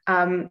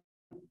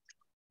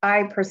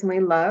 I personally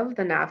love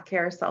the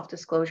NavCare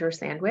self-disclosure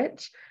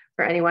sandwich,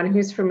 for anyone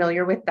who's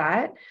familiar with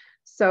that.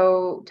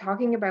 So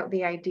talking about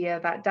the idea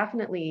that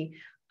definitely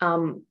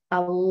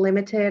a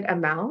limited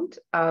amount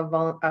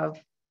of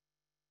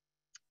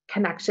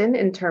connection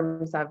in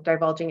terms of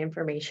divulging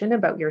information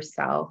about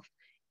yourself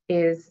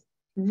is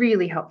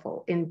really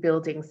helpful in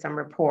building some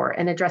rapport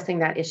and addressing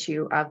that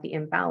issue of the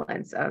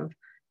imbalance of,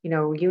 you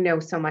know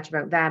so much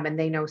about them and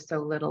they know so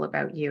little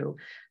about you.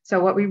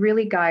 So what we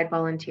really guide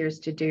volunteers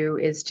to do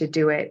is to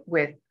do it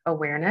with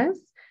awareness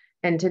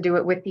and to do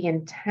it with the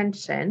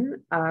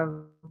intention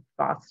of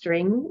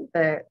fostering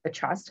the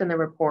trust and the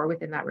rapport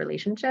within that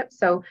relationship.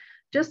 So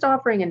just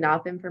offering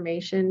enough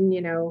information,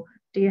 do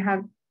you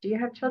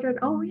have children?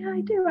 Oh yeah,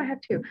 I do. I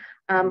have 2.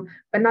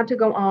 But not to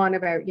go on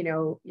about,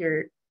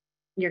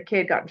 your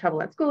kid got in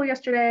trouble at school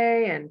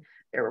yesterday and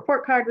their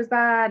report card was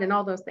bad and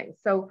all those things.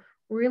 So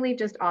really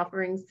just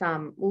offering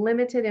some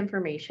limited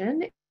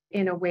information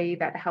in a way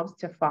that helps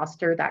to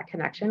foster that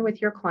connection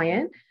with your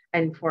client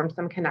and form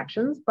some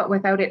connections, but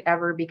without it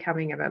ever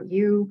becoming about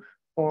you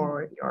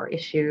or your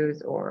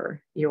issues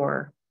or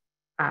your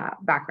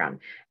background.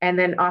 And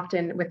then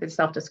often with the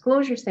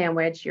self-disclosure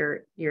sandwich,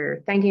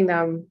 you're thanking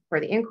them for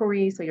the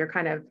inquiry. So you're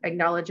kind of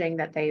acknowledging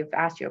that they've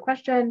asked you a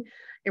question,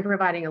 you're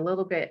providing a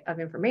little bit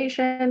of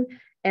information,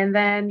 and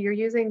then you're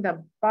using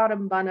the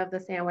bottom bun of the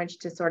sandwich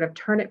to sort of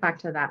turn it back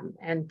to them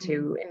and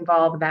to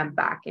involve them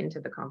back into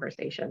the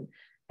conversation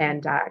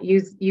and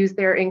use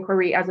their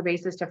inquiry as a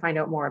basis to find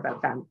out more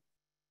about them.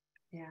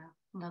 Yeah,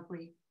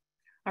 lovely.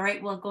 All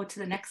right, we'll go to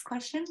the next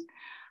question.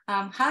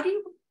 How do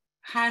you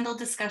handle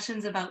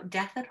discussions about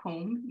death at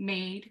home,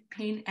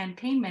 pain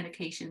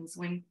medications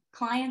when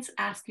clients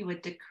ask you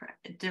a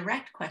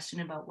direct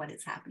question about what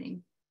is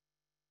happening?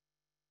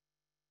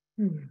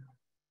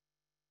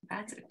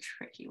 That's a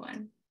tricky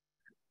one.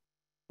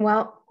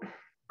 Well,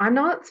 I'm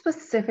not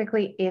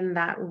specifically in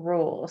that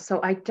role, so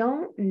I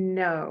don't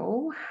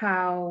know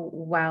how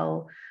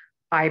well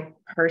I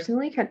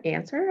personally could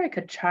answer. I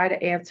could try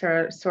to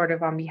answer sort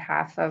of on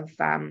behalf of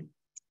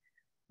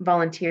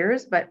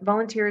volunteers, but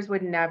volunteers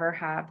would never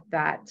have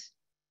that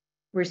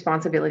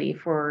responsibility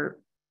for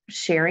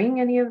sharing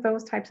any of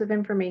those types of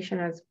information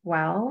as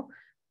well.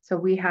 So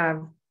we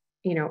have,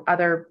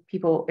 other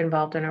people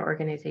involved in our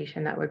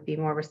organization that would be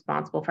more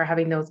responsible for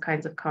having those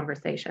kinds of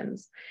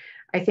conversations.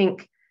 I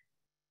think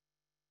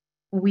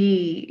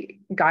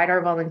we guide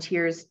our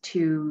volunteers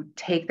to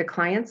take the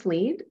client's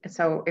lead.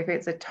 So if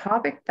it's a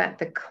topic that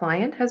the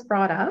client has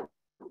brought up,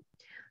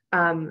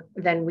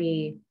 then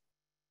we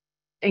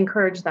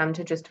encourage them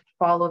to just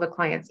follow the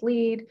client's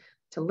lead,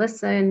 to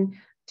listen,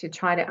 to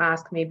try to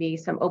ask maybe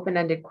some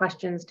open-ended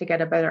questions to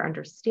get a better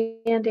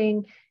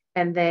understanding,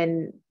 and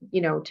then,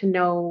 to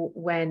know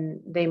when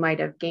they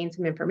might have gained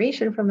some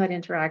information from that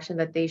interaction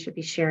that they should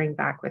be sharing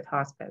back with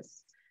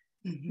hospice.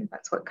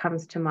 That's what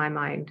comes to my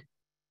mind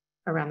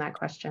around that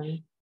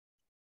question.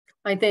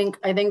 I think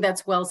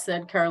that's well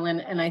said, Carolyn.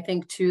 And I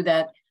think too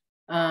that,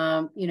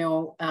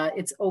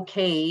 it's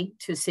okay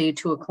to say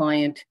to a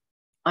client,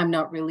 I'm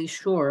not really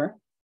sure,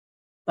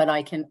 but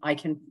I can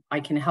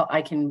help,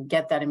 I can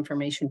get that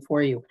information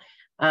for you.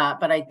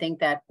 But I think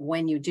that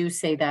when you do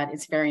say that,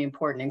 it's very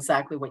important,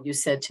 exactly what you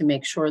said, to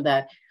make sure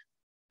that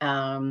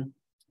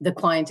the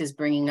client is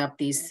bringing up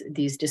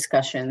these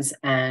discussions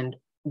and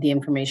the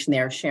information they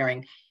are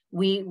sharing.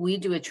 We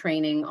do a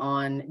training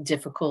on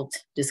difficult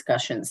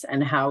discussions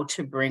and how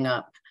to bring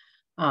up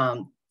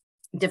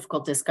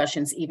difficult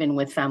discussions, even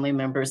with family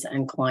members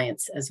and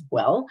clients as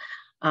well.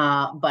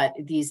 But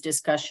these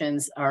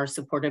discussions are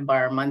supported by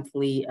our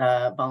monthly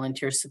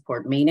volunteer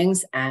support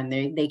meetings, and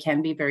they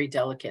can be very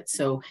delicate.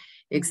 So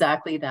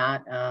exactly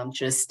that,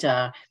 just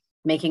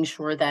making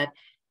sure that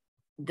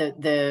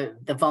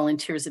the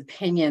volunteers'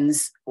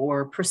 opinions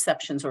or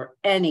perceptions or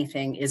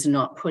anything is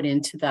not put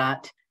into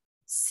that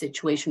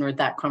situation or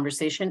that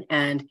conversation,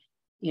 and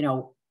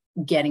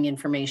getting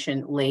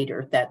information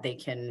later that they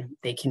can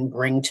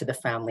bring to the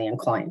family and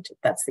client if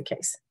that's the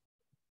case.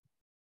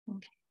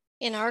 Okay.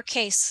 In our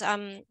case,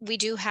 we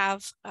do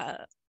have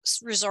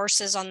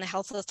resources on the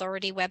Health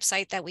Authority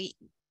website that we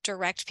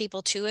direct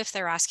people to if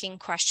they're asking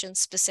questions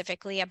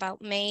specifically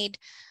about MAID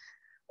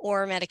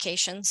or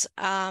medications.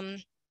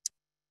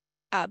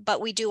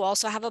 But we do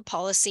also have a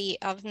policy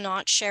of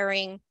not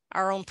sharing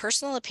our own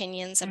personal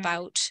opinions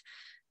about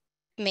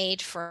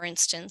MAID, for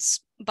instance,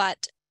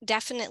 but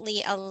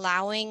definitely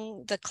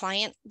allowing the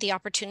client the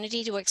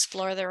opportunity to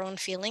explore their own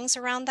feelings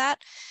around that,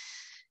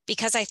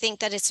 because I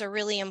think that it's a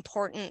really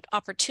important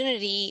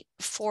opportunity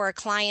for a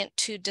client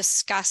to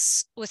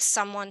discuss with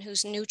someone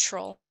who's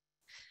neutral,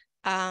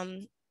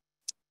 and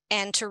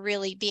to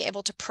really be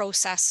able to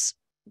process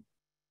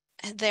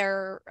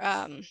their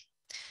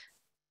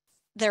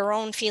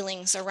own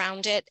feelings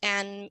around it,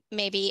 and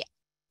maybe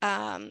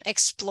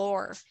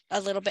explore a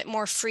little bit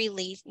more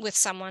freely with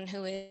someone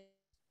who is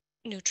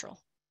neutral.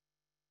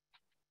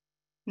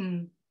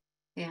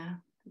 Yeah,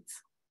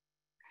 that's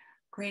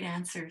great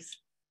answers.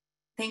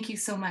 Thank you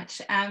so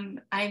much.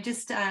 I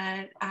just,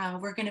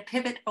 we're going to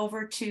pivot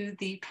over to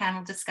the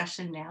panel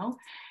discussion now.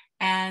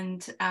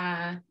 And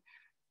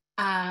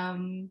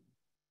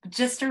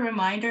just a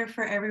reminder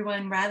for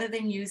everyone, rather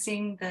than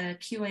using the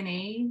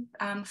Q&A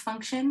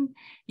function,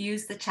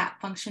 use the chat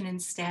function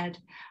instead.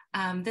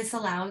 This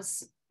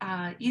allows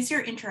easier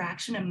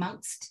interaction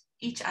amongst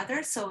each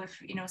other. So if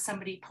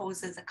somebody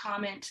poses a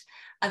comment,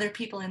 other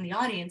people in the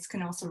audience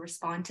can also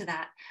respond to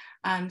that.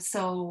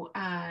 So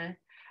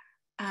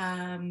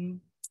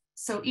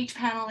each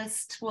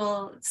panelist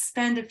will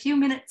spend a few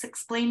minutes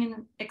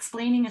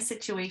explaining a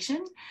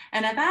situation,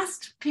 and I've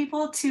asked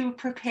people to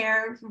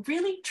prepare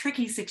really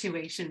tricky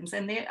situations,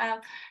 and they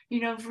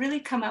really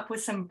come up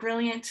with some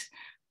brilliant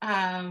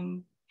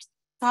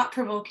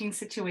thought-provoking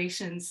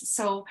situations.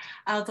 So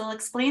they'll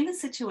explain the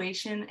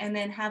situation and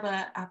then have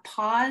a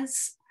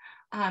pause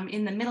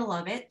in the middle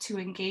of it to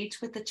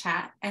engage with the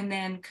chat, and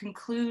then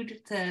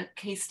conclude the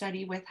case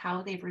study with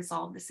how they've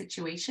resolved the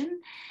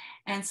situation.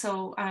 And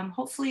so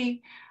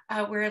hopefully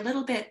we're a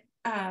little bit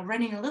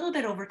running a little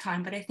bit over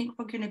time, but I think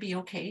we're going to be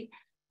okay.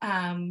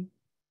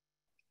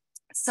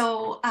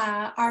 So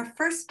our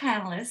first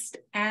panelist,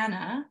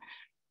 Anna,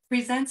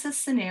 presents a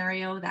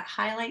scenario that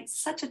highlights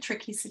such a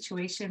tricky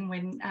situation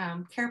when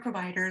care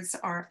providers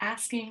are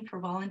asking for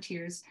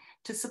volunteers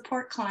to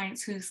support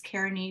clients whose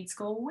care needs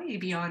go way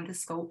beyond the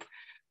scope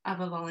of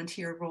a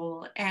volunteer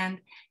role. And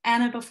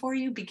Anna, before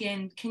you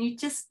begin, can you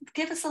just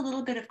give us a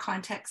little bit of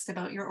context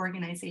about your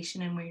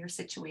organization and where you're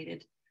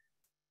situated?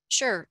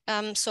 Sure.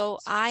 So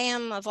I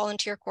am a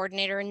volunteer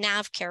coordinator, a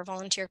NAV Care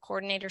volunteer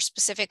coordinator,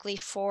 specifically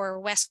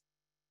for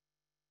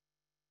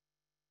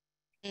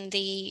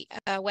the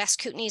West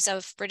Kootenays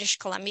of British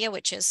Columbia,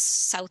 which is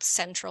south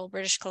central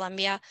British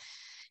Columbia,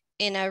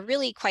 in a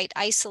really quite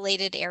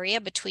isolated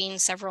area between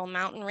several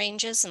mountain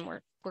ranges, and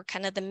we're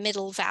kind of the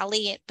middle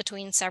valley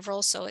between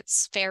several, so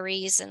it's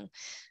ferries, and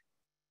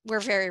we're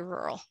very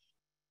rural.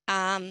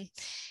 And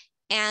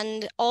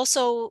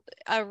also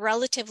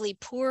relatively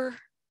poor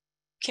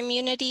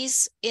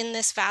communities in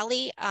this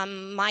valley.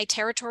 My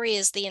territory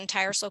is the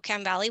entire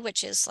Spokane Valley,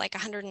 which is like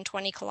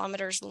 120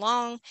 kilometers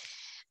long,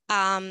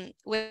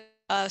 with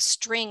a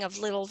string of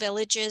little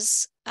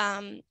villages,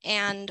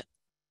 and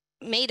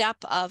made up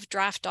of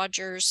draft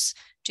dodgers,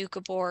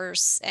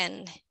 doukhobors,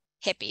 and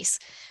hippies.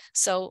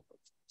 So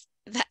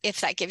if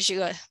that gives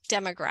you a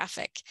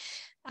demographic.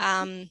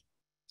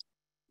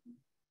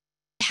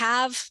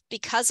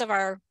 Because of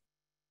our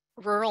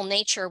rural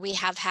nature, we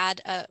have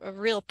had a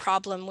real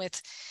problem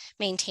with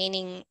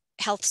maintaining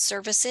health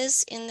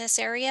services in this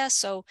area.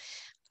 So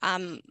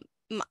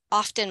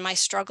often my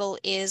struggle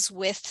is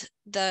with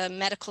the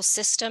medical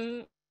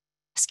system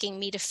asking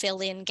me to fill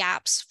in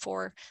gaps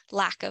for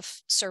lack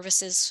of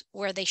services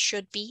where they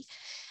should be.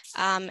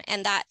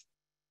 And that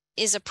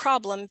is a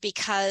problem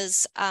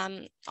because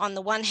on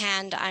the one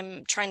hand,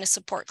 I'm trying to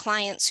support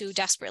clients who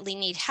desperately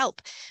need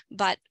help,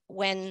 but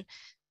when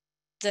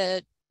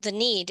the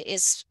need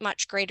is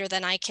much greater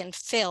than I can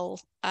fill,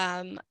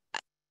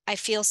 I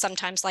feel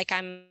sometimes like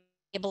I'm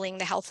enabling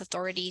the health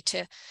authority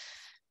to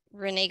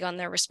renege on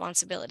their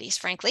responsibilities,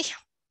 frankly.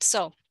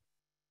 So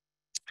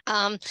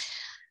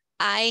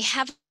I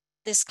have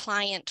this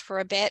client for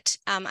a bit.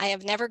 I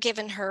have never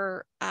given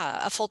her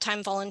a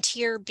full-time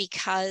volunteer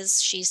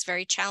because she's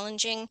very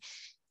challenging,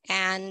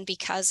 and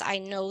because I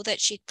know that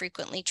she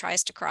frequently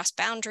tries to cross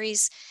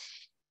boundaries,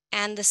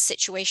 and the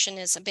situation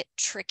is a bit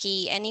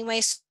tricky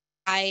anyway. So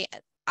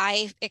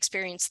I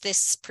experienced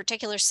this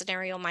particular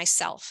scenario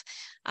myself.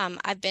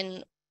 I've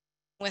been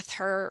with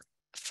her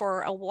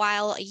for a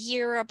while, a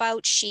year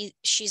about.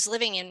 She's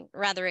living in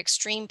rather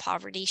extreme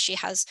poverty. She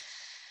has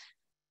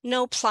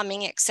no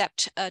plumbing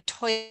except a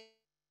toilet.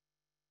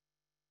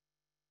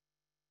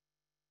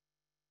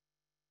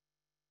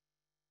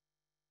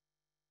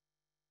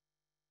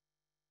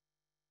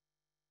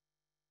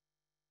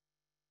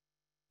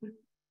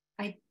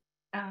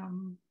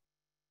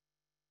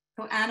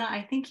 So Anna,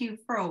 I think you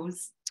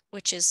froze.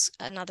 Which is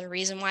another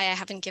reason why I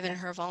haven't given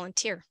her a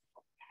volunteer.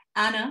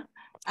 Anna,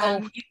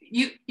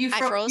 you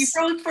froze? You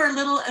froze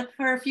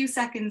for a few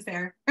seconds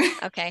there.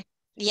 Okay.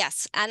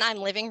 Yes, and I'm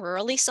living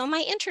rurally, so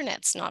my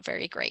internet's not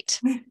very great.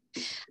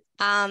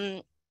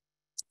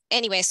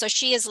 Anyway, so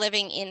she is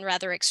living in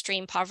rather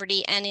extreme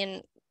poverty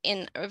and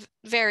in a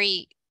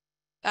very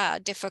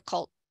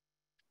difficult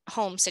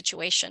home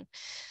situation.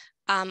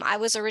 I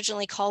was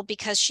originally called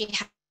because she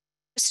had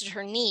twisted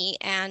her knee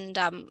and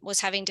was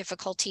having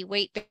difficulty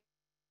weight.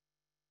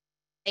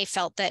 They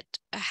felt that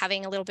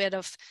having a little bit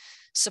of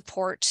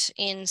support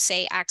in,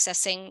 say,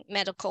 accessing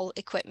medical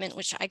equipment,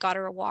 which I got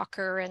her a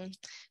walker and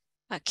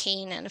a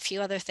cane and a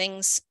few other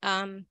things.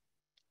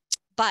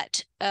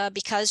 But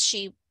because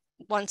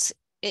once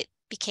it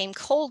became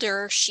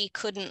colder, she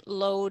couldn't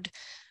load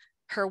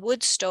her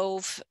wood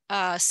stove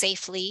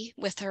safely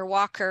with her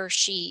walker.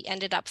 She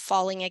ended up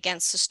falling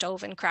against the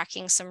stove and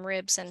cracking some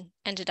ribs and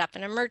ended up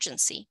in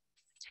emergency.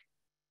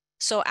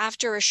 So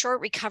after a short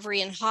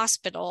recovery in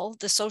hospital,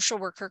 the social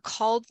worker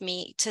called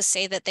me to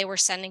say that they were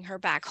sending her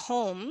back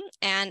home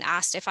and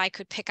asked if I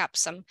could pick up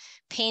some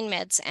pain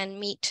meds and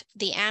meet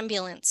the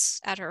ambulance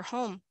at her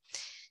home.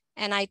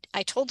 And I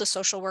told the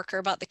social worker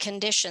about the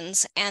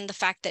conditions and the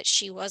fact that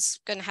she was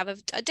going to have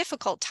a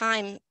difficult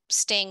time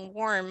staying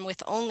warm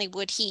with only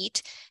wood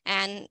heat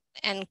and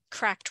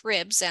cracked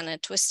ribs and a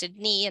twisted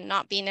knee and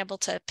not being able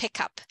to pick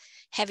up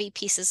heavy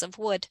pieces of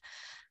wood.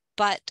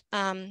 But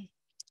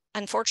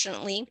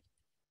unfortunately,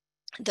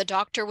 the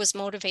doctor was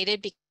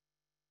motivated because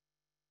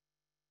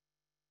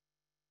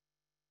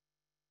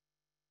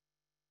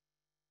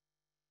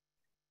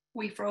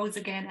we froze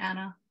again,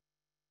 Anna.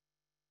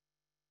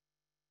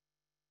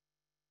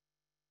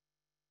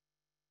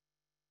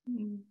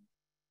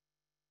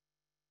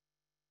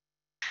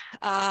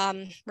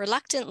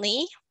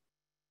 Reluctantly,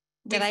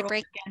 did I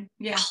break again?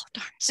 Yeah. Oh,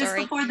 darn,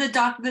 sorry. Just before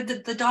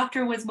the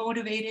doctor was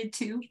motivated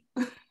to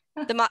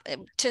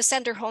to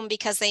send her home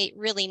because they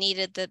really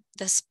needed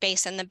the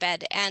space and the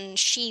bed, and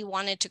she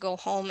wanted to go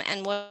home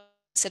and was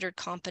considered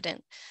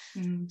competent.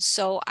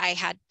 So I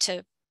had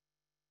to.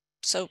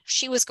 So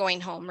she was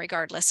going home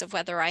regardless of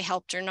whether I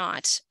helped or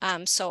not.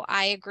 So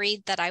I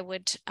agreed that I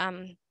would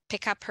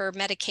pick up her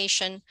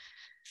medication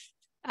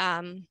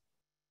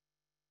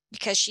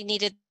because she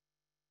needed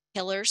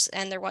pillars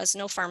and there was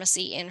no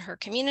pharmacy in her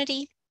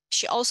community.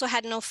 She also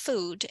had no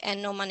food and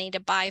no money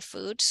to buy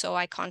food. So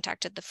I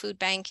contacted the food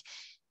bank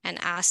and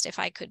asked if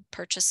I could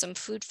purchase some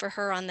food for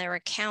her on their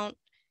account.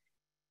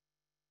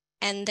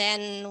 And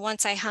then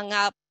once I hung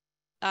up,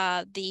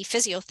 the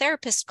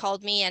physiotherapist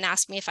called me and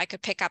asked me if I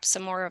could pick up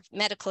some more of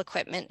medical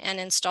equipment and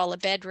install a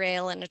bed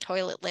rail and a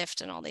toilet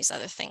lift and all these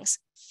other things.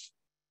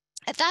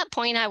 At that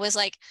point, I was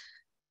like,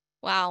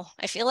 wow,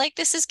 I feel like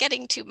this is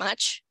getting too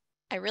much.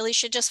 I really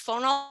should just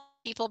phone all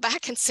people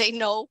back and say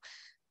no.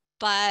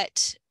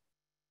 But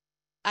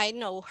I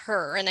know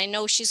her and I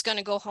know she's going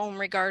to go home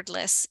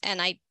regardless. And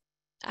I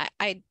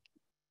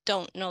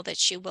don't know that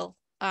she will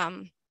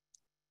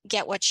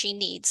get what she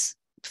needs,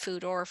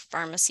 food or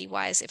pharmacy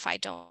wise, if I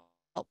don't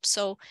help.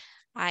 So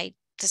I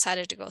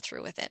decided to go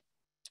through with it.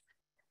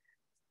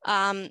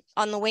 On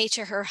the way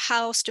to her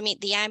house to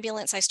meet the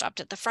ambulance, I stopped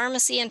at the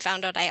pharmacy and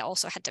found out I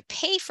also had to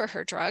pay for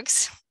her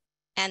drugs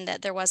and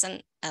that there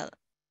wasn't a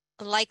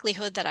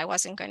likelihood that I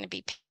wasn't going to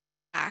be paid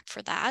back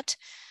for that.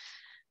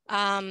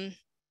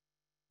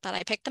 But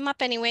I picked them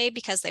up anyway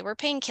because they were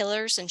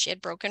painkillers and she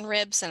had broken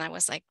ribs. And I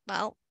was like,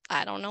 well,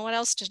 I don't know what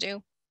else to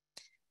do.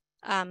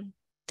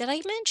 Did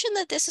I mention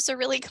that this is a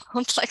really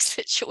complex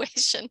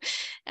situation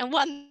and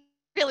one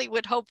really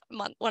would hope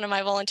one of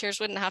my volunteers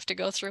wouldn't have to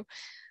go through?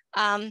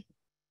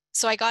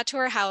 So I got to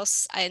her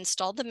house, I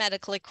installed the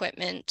medical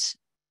equipment.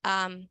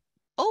 And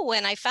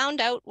I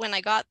found out when I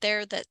got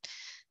there that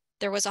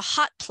there was a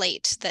hot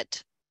plate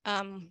that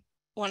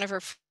one of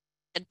her friends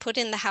had put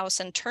in the house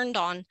and turned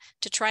on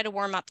to try to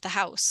warm up the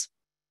house.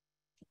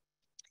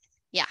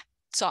 Yeah,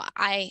 so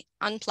I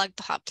unplugged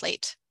the hot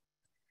plate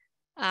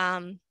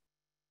and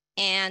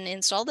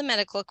installed the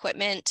medical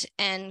equipment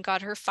and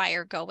got her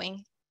fire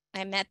going.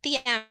 I met the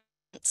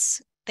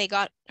ambulance. They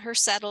got her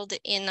settled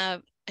in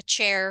a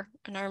chair,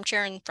 an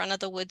armchair in front of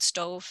the wood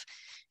stove.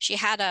 She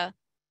had a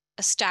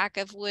stack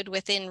of wood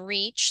within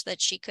reach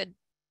that she could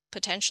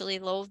potentially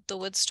load the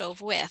wood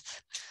stove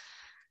with.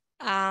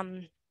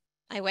 I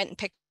went and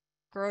picked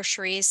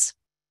groceries.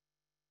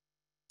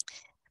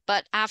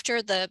 But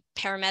after the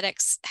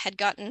paramedics had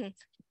gotten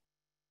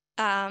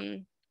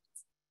done,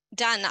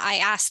 I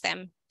asked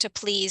them to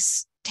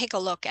please take a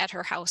look at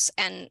her house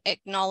and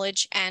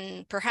acknowledge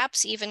and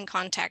perhaps even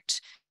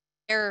contact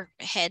their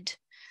head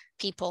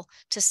people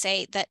to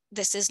say that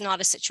this is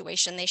not a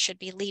situation they should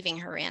be leaving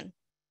her in.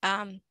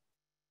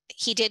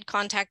 he did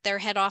contact their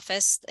head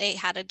office. They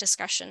had a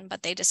discussion,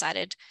 but they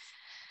decided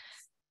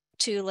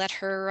to let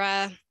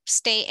her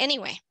stay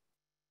anyway.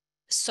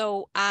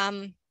 So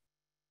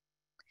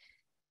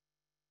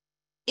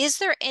is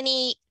there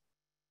any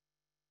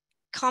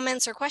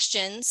comments or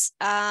questions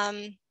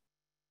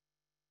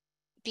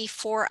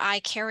before I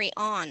carry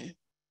on?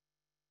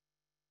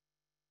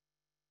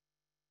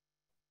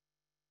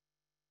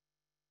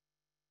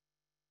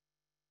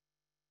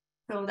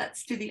 So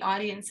that's to the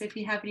audience. If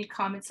you have any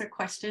comments or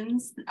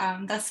questions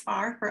thus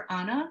far for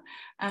Anna,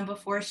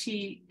 before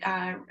she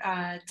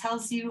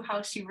tells you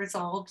how she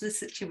resolved the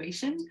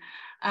situation.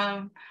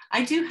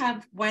 I do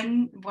have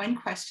one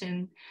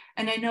question,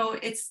 and I know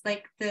it's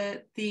like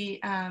the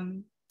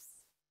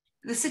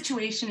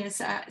situation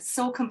is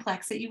so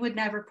complex that you would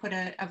never put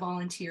a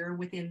volunteer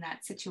within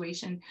that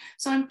situation.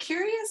 So I'm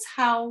curious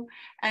how,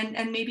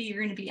 and maybe you're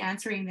going to be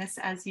answering this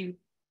as you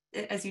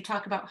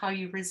talk about how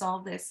you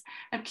resolve this.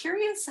 I'm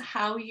curious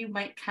how you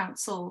might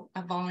counsel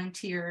a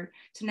volunteer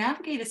to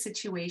navigate a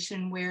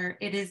situation where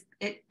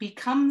it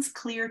becomes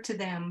clear to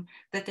them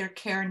that their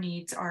care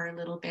needs are a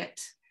little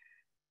bit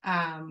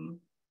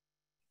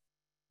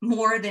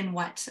more than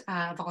what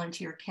a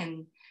volunteer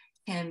can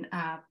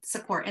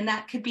support. And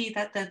that could be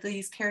that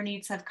these care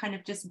needs have kind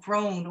of just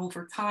grown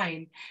over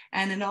time.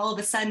 And then all of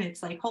a sudden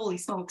it's like, holy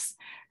smokes,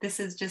 this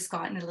has just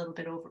gotten a little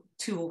bit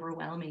too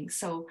overwhelming.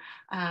 So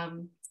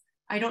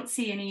I don't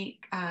see any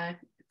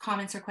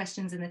comments or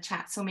questions in the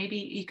chat. So maybe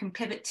you can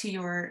pivot to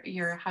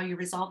your how you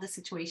resolve the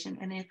situation.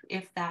 And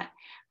if that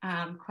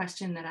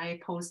question that I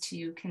posed to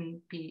you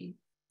can be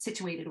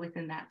situated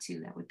within that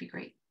too, that would be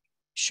great.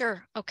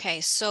 Sure.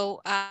 Okay.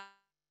 So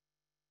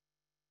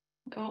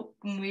oh,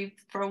 we've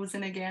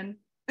frozen again.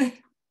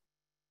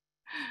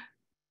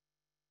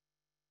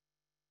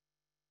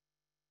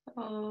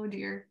 Oh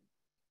dear.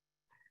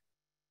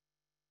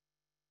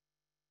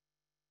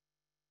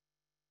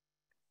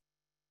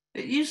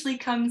 It usually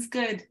comes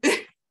good.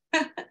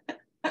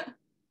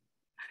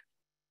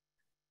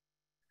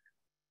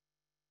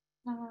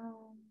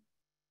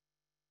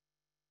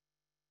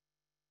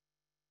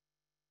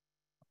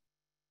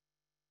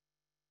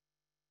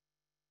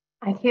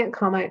 I can't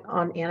comment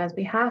on Anna's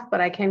behalf, but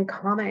I can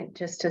comment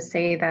just to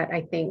say that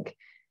I think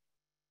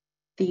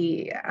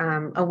the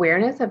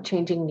awareness of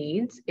changing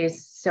needs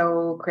is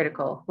so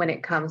critical when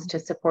it comes to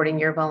supporting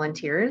your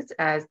volunteers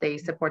as they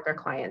support their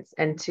clients,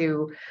 and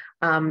to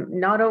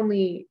not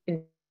only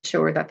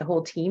ensure that the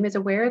whole team is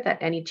aware that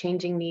any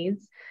changing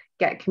needs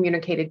get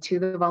communicated to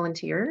the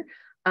volunteer,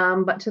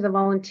 but to the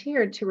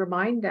volunteer to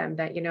remind them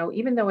that, you know,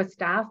 even though a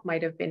staff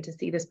might have been to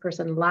see this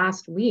person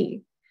last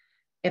week,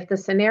 if the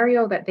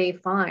scenario that they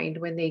find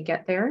when they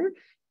get there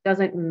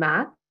doesn't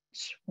match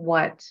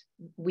what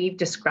we've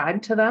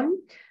described to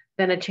them,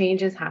 then a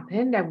change has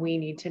happened and we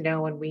need to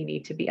know and we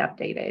need to be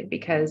updated.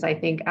 Because I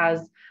think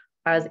as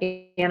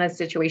Anna's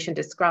situation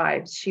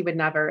describes, she would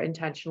never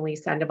intentionally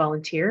send a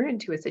volunteer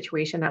into a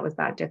situation that was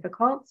that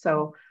difficult.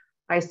 So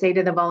I say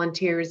to the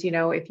volunteers, you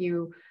know, if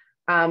you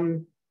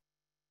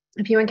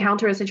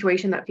encounter a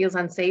situation that feels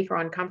unsafe or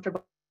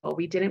uncomfortable,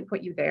 we didn't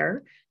put you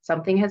there.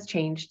 Something has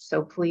changed.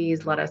 So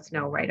please let us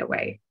know right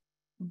away.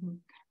 Mm-hmm.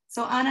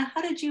 So Anna,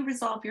 how did you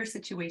resolve your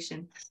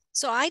situation?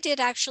 So I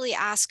did actually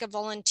ask a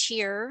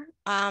volunteer,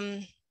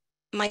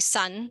 my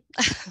son,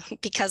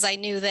 because I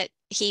knew that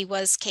he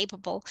was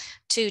capable,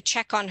 to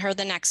check on her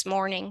the next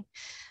morning.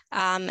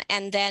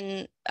 And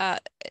then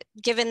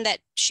given that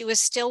she was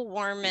still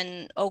warm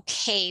and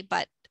okay,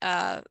 but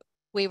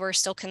we were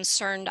still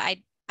concerned,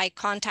 I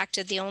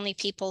contacted the only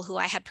people who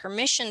I had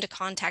permission to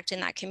contact in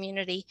that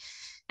community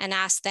and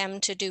asked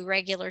them to do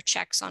regular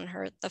checks on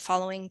her the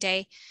following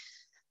day.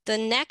 The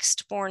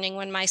next morning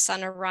when my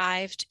son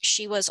arrived,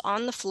 she was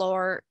on the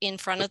floor in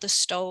front of the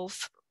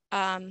stove.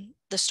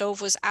 The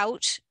stove was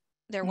out.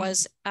 There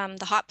was,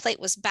 the hot plate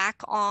was back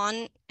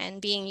on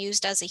and being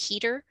used as a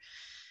heater.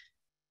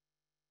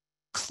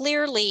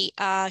 Clearly,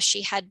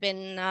 she had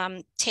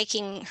been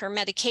taking her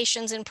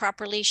medications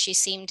improperly. She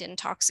seemed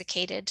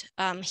intoxicated.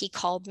 He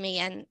called me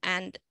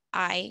and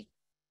I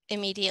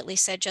immediately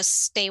said,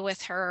 just stay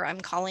with her.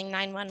 I'm calling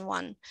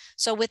 911.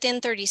 So within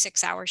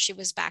 36 hours, she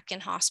was back in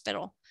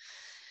hospital.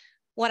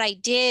 What I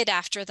did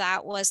after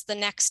that was the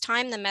next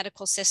time the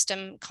medical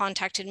system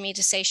contacted me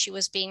to say she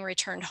was being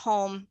returned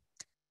home,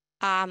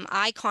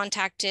 I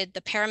contacted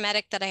the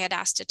paramedic that I had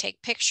asked to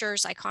take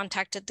pictures. I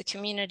contacted the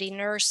community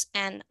nurse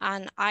and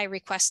I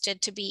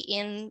requested to be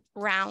in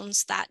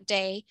rounds that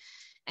day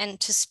and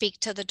to speak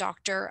to the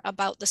doctor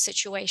about the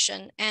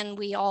situation. And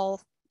we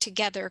all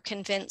together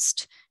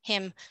convinced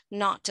him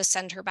not to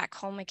send her back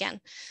home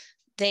again.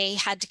 They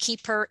had to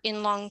keep her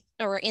in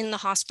the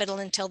hospital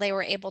until they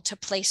were able to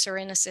place her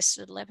in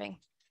assisted living.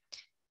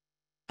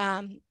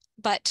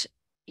 But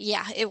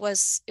yeah, it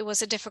was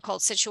a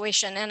difficult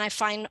situation. And I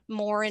find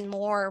more and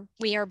more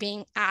we are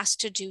being asked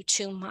to do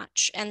too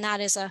much. And that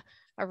is a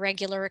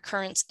regular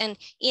occurrence. And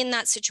in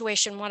that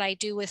situation, what I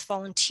do with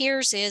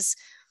volunteers is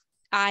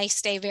I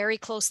stay very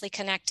closely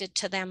connected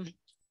to them.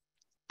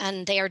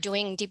 And they are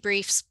doing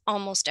debriefs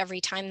almost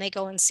every time they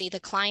go and see the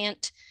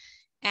client.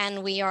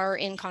 and we are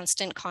in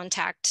constant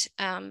contact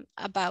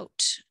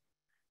about,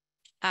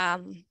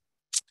 and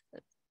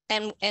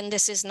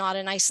this is not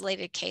an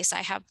isolated case.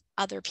 I have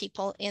other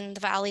people in the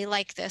valley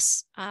like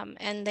this,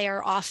 and they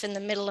are off in the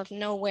middle of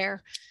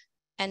nowhere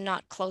and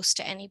not close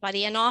to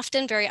anybody, and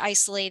often very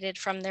isolated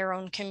from their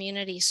own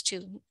communities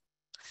too.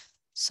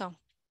 So.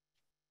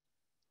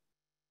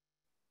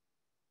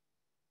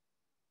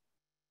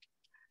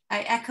 I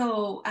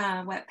echo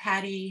what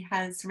Patty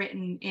has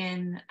written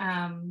in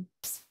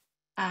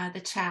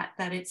the chat,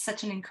 that it's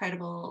such an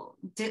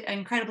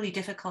incredibly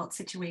difficult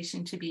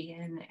situation to be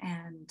in,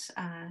 and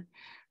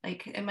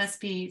like it must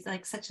be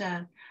like such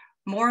a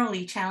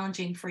morally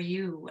challenging for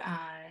you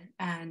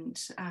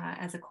and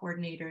as a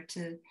coordinator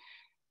to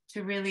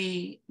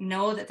really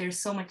know that there's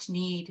so much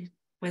need,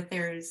 but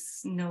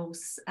there's no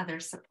other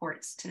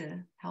supports to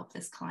help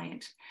this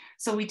client.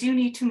 So we do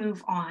need to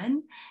move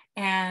on,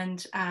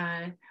 and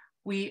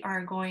we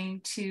are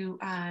going to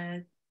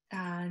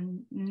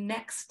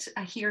next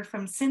hear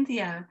from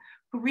Cynthia,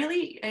 who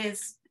really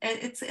is,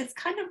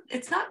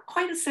 it's not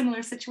quite a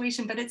similar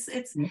situation, but it's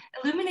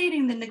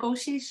illuminating the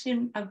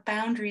negotiation of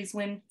boundaries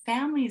when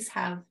families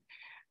have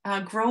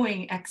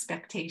growing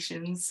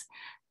expectations.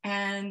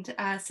 And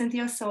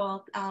Cynthia,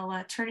 so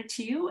I'll turn it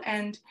to you,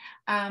 and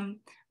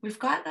we've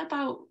got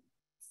about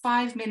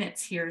 5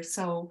 minutes here,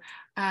 so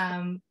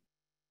I'd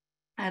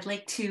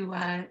like to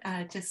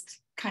just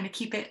kind of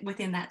keep it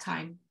within that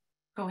time.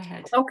 Go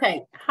ahead.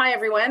 Okay. Hi,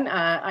 everyone.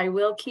 I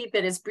will keep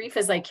it as brief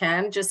as I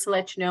can. Just to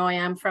let you know, I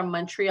am from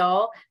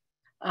Montreal.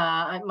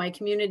 My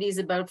community is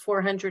about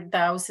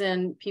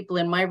 400,000 people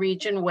in my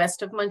region,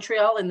 west of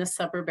Montreal, in the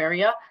suburb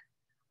area.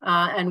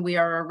 And we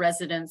are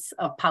residents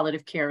of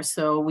palliative care.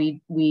 So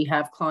we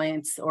have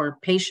clients or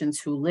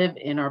patients who live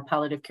in our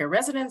palliative care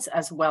residence,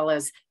 as well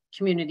as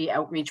community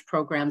outreach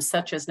programs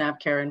such as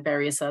NavCare and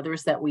various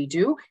others that we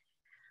do.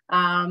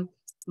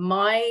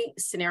 My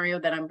scenario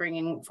that I'm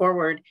bringing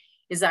forward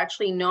is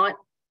actually not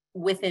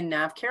within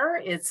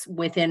NavCare. It's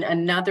within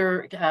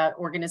another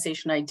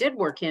organization I did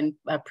work in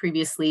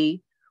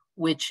previously,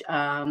 which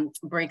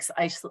breaks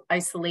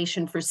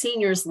isolation for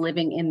seniors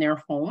living in their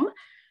home.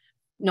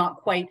 Not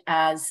quite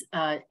as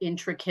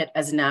intricate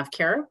as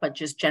NavCare, but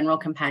just general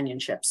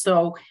companionship.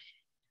 So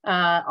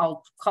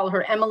I'll call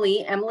her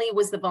Emily. Emily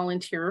was the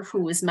volunteer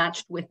who was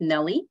matched with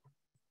Nellie.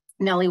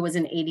 Nellie was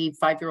an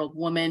 85-year-old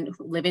woman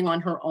living on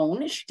her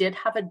own. She did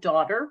have a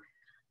daughter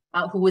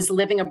who was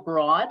living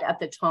abroad at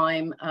the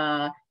time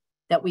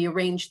that we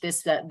arranged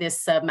this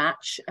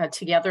match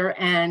together.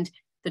 And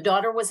the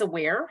daughter was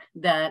aware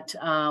that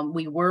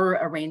we were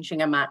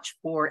arranging a match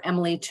for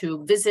Emily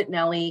to visit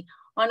Nellie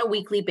on a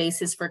weekly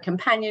basis for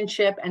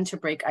companionship and to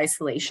break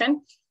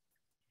isolation.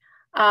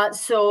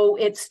 So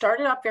it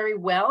started off very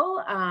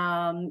well.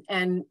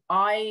 And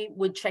I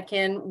would check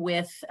in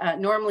with,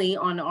 normally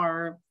on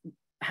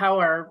how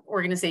our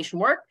organization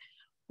worked,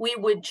 we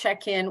would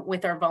check in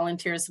with our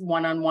volunteers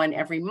one-on-one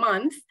every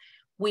month.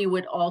 We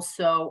would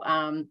also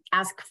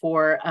ask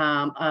for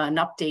an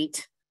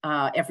update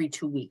every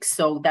 2 weeks.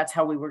 So that's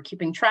how we were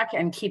keeping track.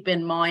 And keep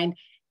in mind,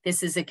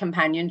 this is a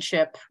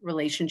companionship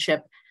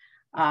relationship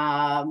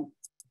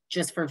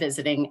just for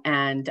visiting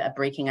and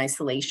breaking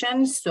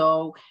isolation.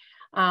 So,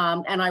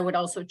 and I would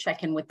also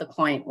check in with the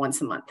client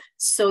once a month.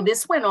 So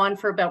this went on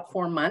for about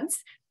 4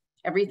 months.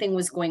 Everything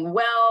was going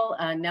well.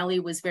 Nellie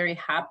was very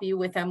happy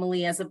with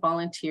Emily as a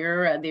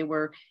volunteer. They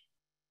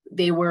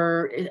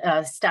were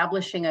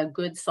establishing a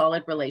good,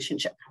 solid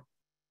relationship.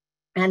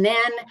 And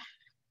then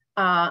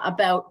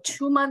about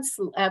 2 months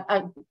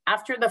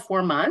after the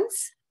 4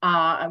 months,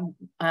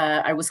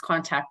 I was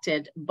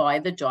contacted by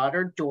the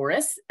daughter,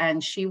 Doris,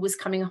 and she was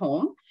coming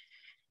home.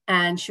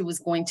 And she was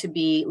going to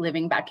be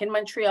living back in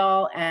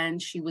Montreal,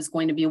 and she was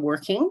going to be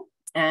working.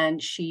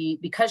 And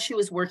because she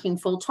was working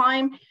full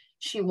time,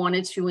 she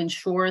wanted to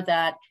ensure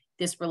that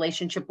this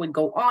relationship would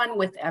go on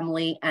with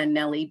Emily and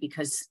Nellie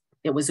because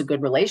it was a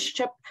good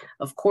relationship.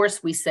 Of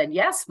course, we said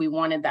yes, we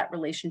wanted that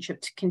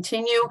relationship to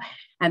continue,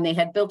 and they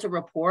had built a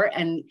rapport.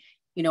 And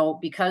you know,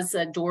 because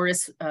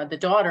Doris, the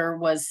daughter,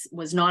 was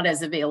not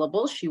as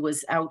available, she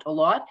was out a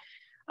lot.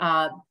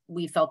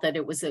 We felt that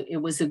it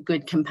was a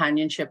good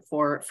companionship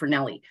for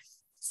Nellie.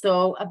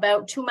 So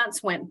about 2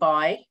 months went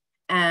by,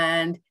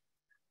 and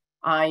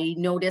I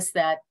noticed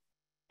that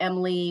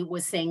Emily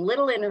was saying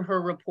little in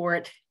her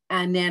report,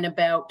 and then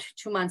about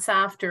 2 months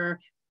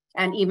after,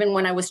 and even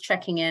when I was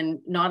checking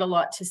in, not a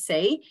lot to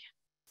say.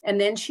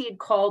 And then she had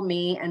called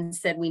me and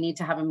said, we need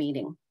to have a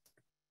meeting.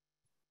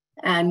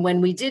 And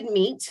when we did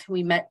meet,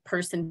 we met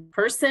person to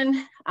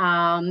person.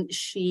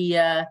 She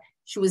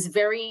was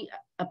very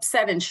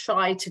upset and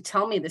shy to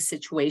tell me the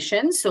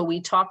situation. So we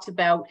talked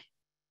about,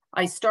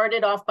 I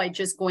started off by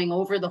just going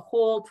over the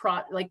whole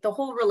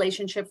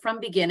relationship from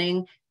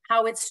beginning,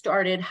 how it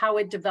started, how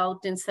it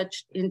developed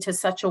into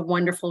such a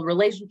wonderful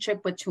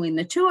relationship between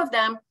the two of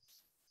them,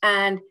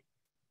 and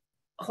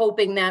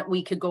hoping that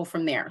we could go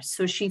from there.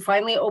 So she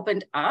finally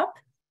opened up,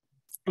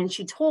 and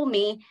she told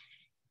me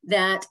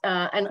that,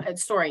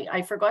 sorry,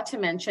 I forgot to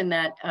mention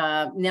that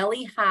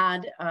Nellie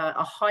had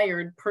a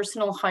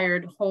personal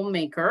hired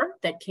homemaker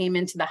that came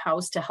into the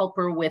house to help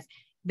her with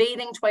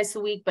bathing twice a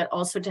week, but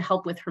also to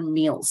help with her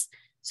meals.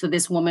 So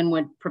this woman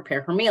would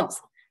prepare her meals.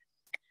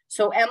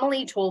 So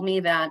Emily told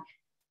me that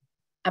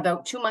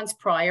about 2 months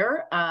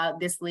prior,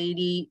 this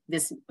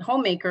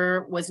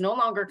homemaker was no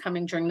longer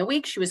coming during the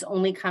week. She was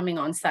only coming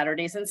on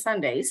Saturdays and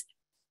Sundays.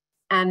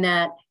 And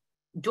that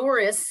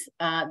Doris,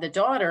 the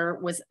daughter,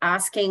 was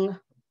asking,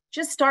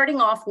 just starting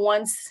off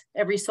once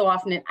every so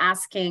often and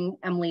asking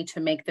Emily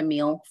to make the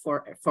meal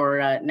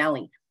for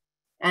Nellie.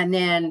 And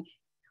then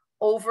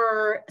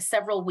over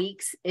several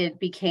weeks, it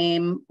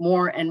became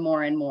more and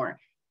more and more.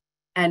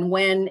 And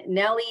when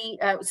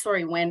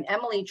when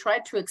Emily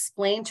tried to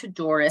explain to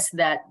Doris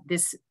that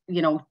this,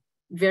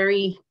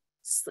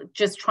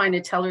 just trying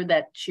to tell her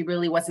that she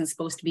really wasn't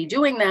supposed to be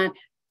doing that,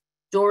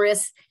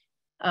 Doris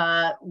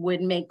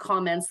would make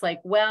comments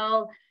like,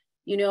 well,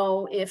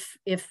 if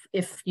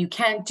you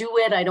can't do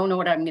it, I don't know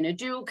what I'm going to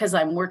do because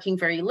I'm working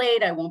very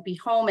late. I won't be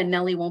home and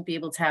Nellie won't be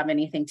able to have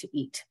anything to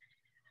eat.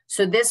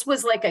 So this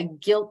was like a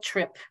guilt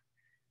trip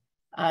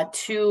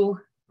to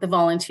the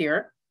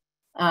volunteer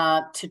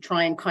to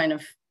try and kind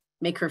of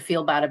make her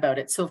feel bad about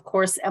it. So of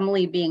course,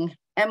 Emily being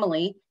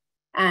Emily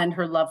and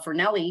her love for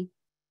Nellie,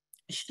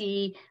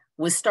 she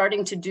was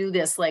starting to do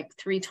this like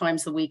 3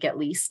 times a week at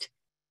least.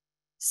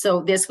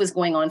 So this was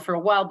going on for a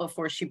while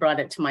before she brought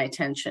it to my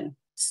attention.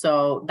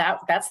 So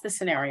that's the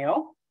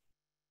scenario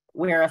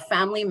where a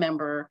family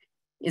member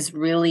is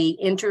really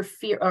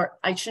or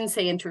I shouldn't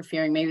say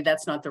interfering, maybe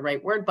that's not the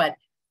right word, but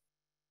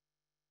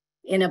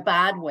in a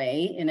bad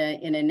way, in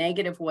a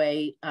negative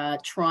way,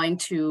 trying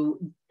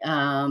to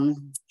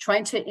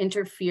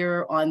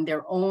interfere on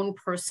their own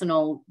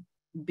personal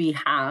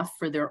behalf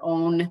for their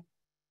own,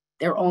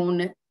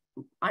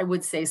 I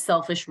would say,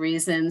 selfish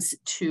reasons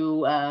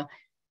to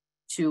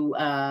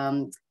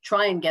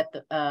try and get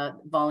the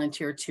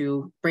volunteer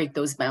to break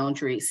those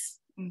boundaries,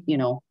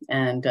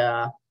 and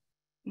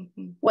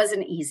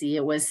wasn't easy.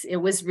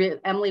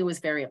 Emily was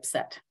very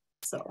upset.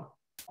 So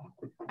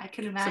I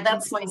can imagine. So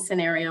that's my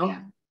scenario.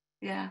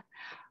 Yeah.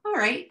 All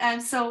right.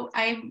 So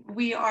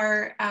we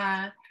are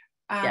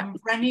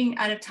running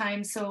out of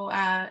time. So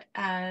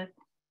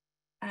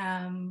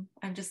I'm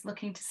just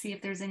looking to see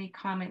if there's any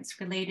comments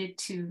related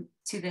to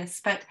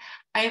this, but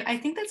I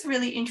think that's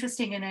really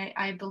interesting. And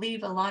I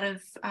believe a lot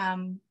of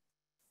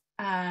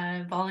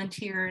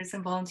volunteers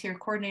and volunteer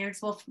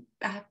coordinators will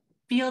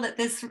feel that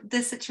this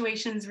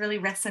situation is really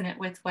resonant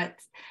with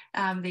what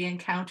they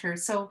encounter.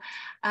 So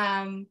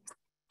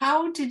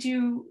how did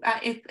you,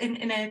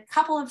 in a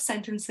couple of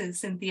sentences,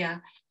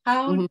 Cynthia,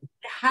 how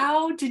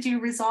did you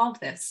resolve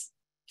this?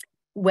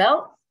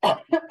 Well,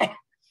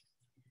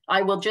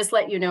 I will just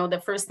let you know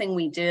the first thing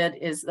I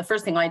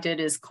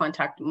did is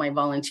contact my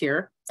my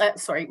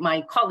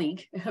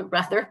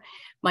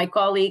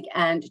colleague,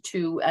 and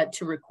to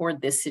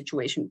record this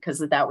situation because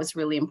that was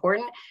really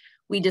important.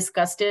 We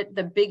discussed it.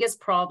 The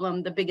biggest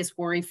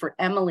worry for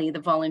Emily, the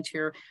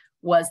volunteer,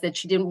 was that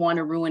she didn't want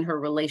to ruin her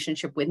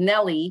relationship with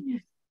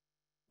Nellie,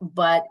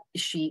 but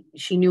she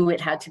knew it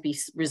had to be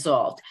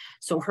resolved.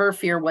 So her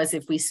fear was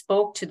if we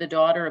spoke to the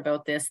daughter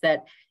about this,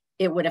 that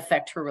it would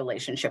affect her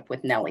relationship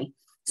with Nellie.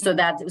 So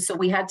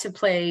we had to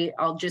play,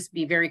 I'll just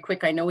be very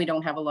quick. I know we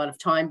don't have a lot of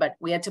time, but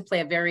we had to play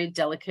a very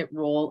delicate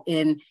role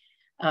in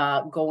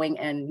going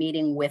and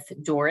meeting with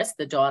Doris,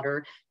 the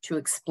daughter, to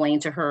explain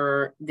to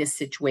her this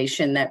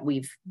situation that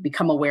we've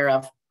become aware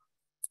of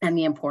and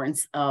the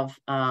importance of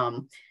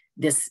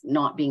this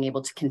not being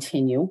able to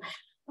continue.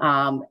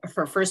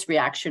 Her first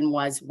reaction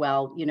was,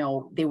 well,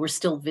 they were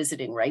still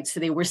visiting, right? So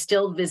they were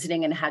still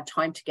visiting and had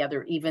time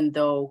together, even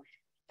though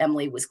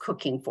Emily was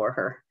cooking for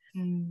her,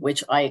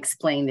 which I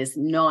explained is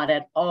not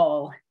at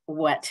all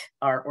what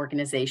our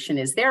organization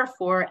is there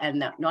for,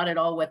 and not at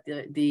all what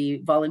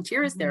the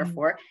volunteer is there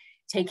for,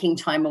 taking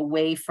time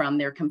away from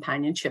their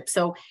companionship.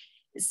 So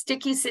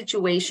sticky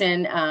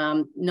situation,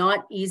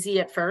 not easy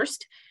at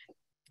first.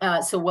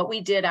 So what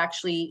we did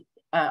actually,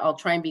 I'll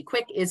try and be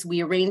quick, is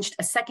we arranged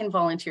a second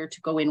volunteer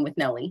to go in with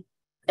Emily,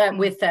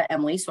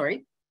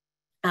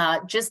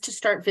 just to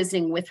start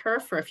visiting with her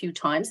for a few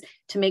times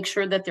to make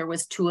sure that there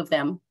was 2 of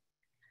them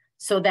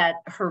so that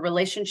her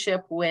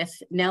relationship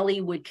with Nellie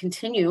would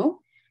continue,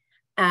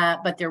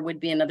 but there would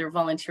be another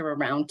volunteer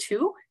around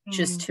too,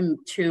 just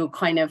to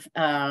kind of,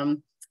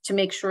 to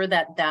make sure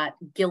that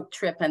guilt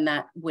trip and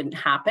that wouldn't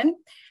happen.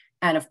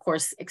 And of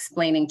course,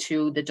 explaining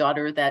to the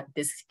daughter that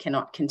this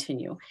cannot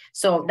continue.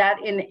 So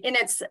that in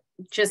its,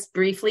 just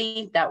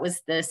briefly, that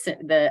was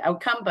the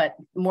outcome, but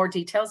more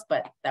details,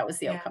 but that was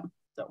the outcome.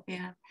 So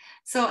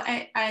So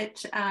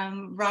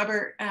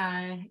Robert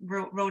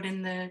wrote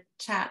in the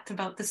chat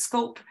about the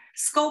scope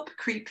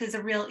creep is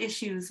a real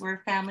issue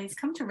where families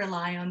come to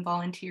rely on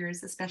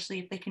volunteers, especially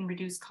if they can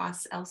reduce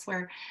costs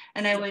elsewhere.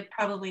 And I would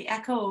probably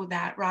echo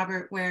that,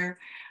 Robert, where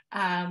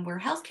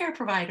healthcare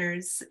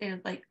providers,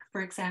 like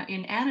for example,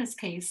 in Anna's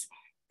case,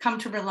 come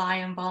to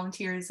rely on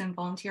volunteers and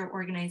volunteer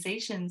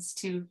organizations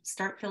to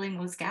start filling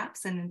those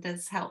gaps, and it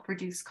does help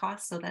reduce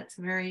costs. So that's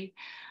a very,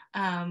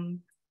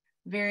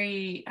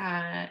 very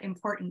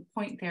important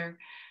point there.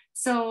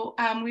 So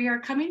we are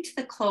coming to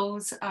the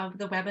close of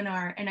the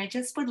webinar, and I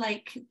just would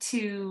like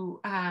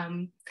to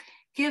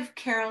give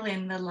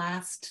Carolyn the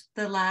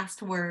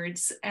last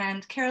words.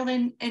 And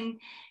Carolyn, and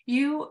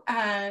you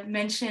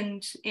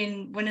mentioned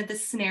in one of the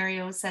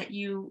scenarios that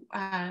you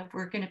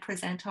were going to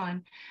present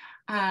on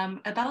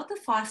about the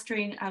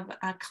fostering of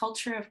a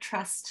culture of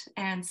trust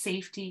and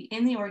safety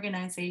in the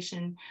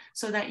organization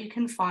so that you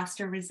can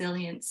foster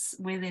resilience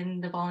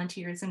within the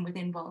volunteers and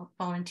within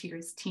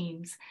volunteers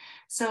teams.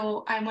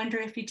 So I wonder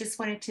if you just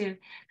wanted to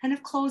kind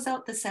of close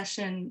out the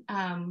session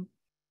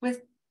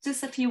with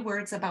just a few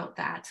words about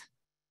that.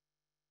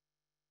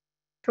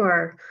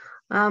 Sure.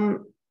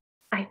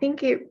 I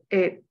think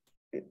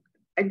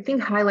I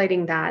think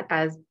highlighting that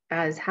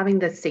as having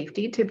the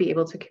safety to be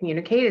able to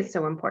communicate is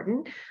so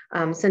important.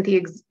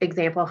 Cynthia's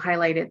example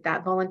highlighted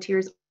that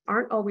volunteers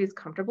aren't always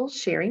comfortable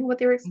sharing what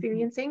they're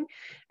experiencing.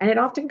 And it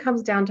often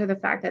comes down to the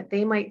fact that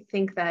they might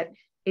think that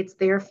it's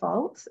their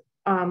fault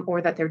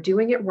or that they're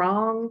doing it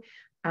wrong.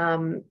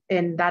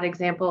 In that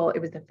example, it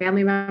was the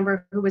family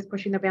member who was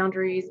pushing the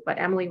boundaries, but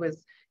Emily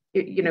was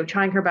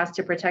trying her best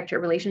to protect her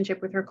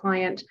relationship with her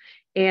client.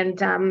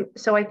 And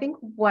so I think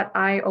what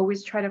I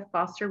always try to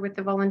foster with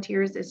the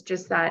volunteers is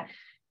just that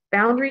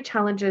boundary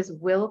challenges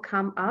will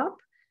come up,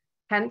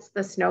 hence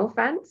the snow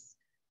fence.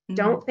 Mm-hmm.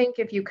 Don't think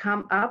if you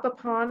come up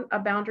upon a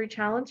boundary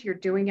challenge, you're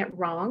doing it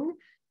wrong.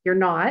 You're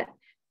not.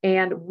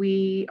 And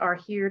we are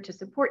here to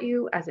support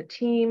you as a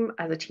team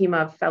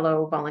of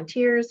fellow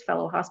volunteers,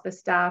 fellow hospice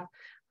staff,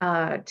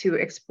 to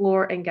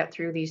explore and get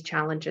through these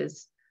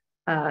challenges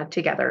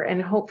together.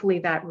 And hopefully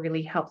that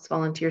really helps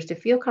volunteers to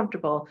feel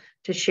comfortable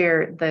to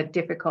share the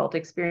difficult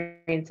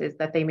experiences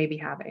that they may be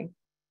having.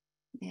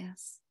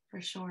 Yes, for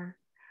sure.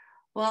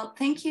 Well,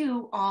 thank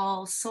you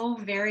all so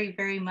very,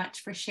 very much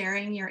for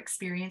sharing your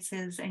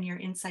experiences and your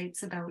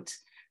insights about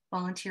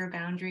volunteer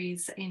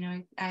boundaries.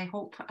 I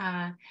hope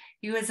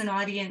you as an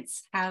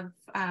audience have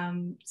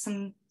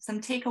some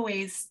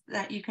takeaways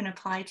that you can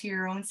apply to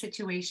your own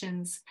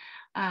situations,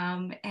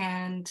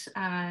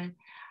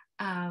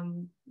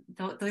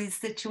 those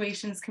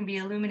situations can be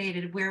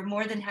illuminated. We're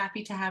more than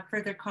happy to have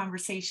further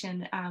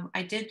conversation.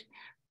 I did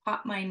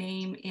pop my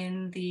name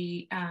in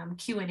the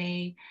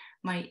Q&A,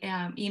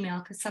 my email,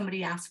 because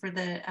somebody asked for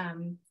the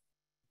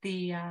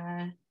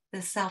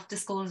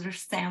self-disclosure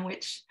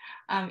sandwich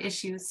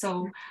issue.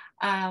 So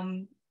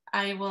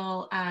I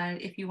will,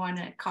 if you want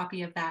a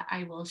copy of that,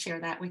 I will share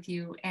that with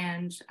you.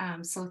 And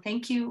so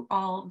thank you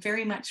all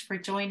very much for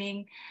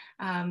joining.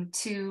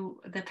 To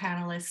the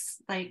panelists.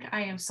 Like,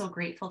 I am so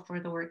grateful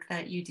for the work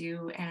that you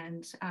do,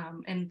 and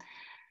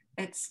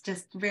it's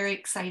just very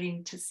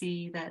exciting to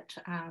see that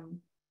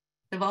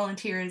the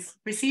volunteers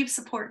receive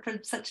support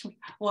from such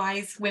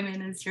wise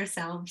women as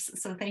yourselves.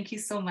 So thank you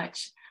so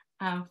much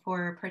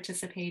for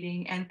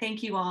participating, and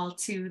thank you all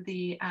to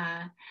the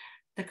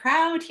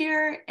crowd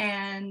here,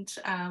 and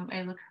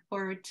I look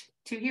forward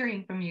to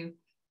hearing from you.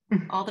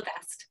 All the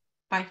best.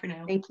 Bye for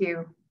now. Thank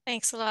you.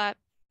 Thanks a lot.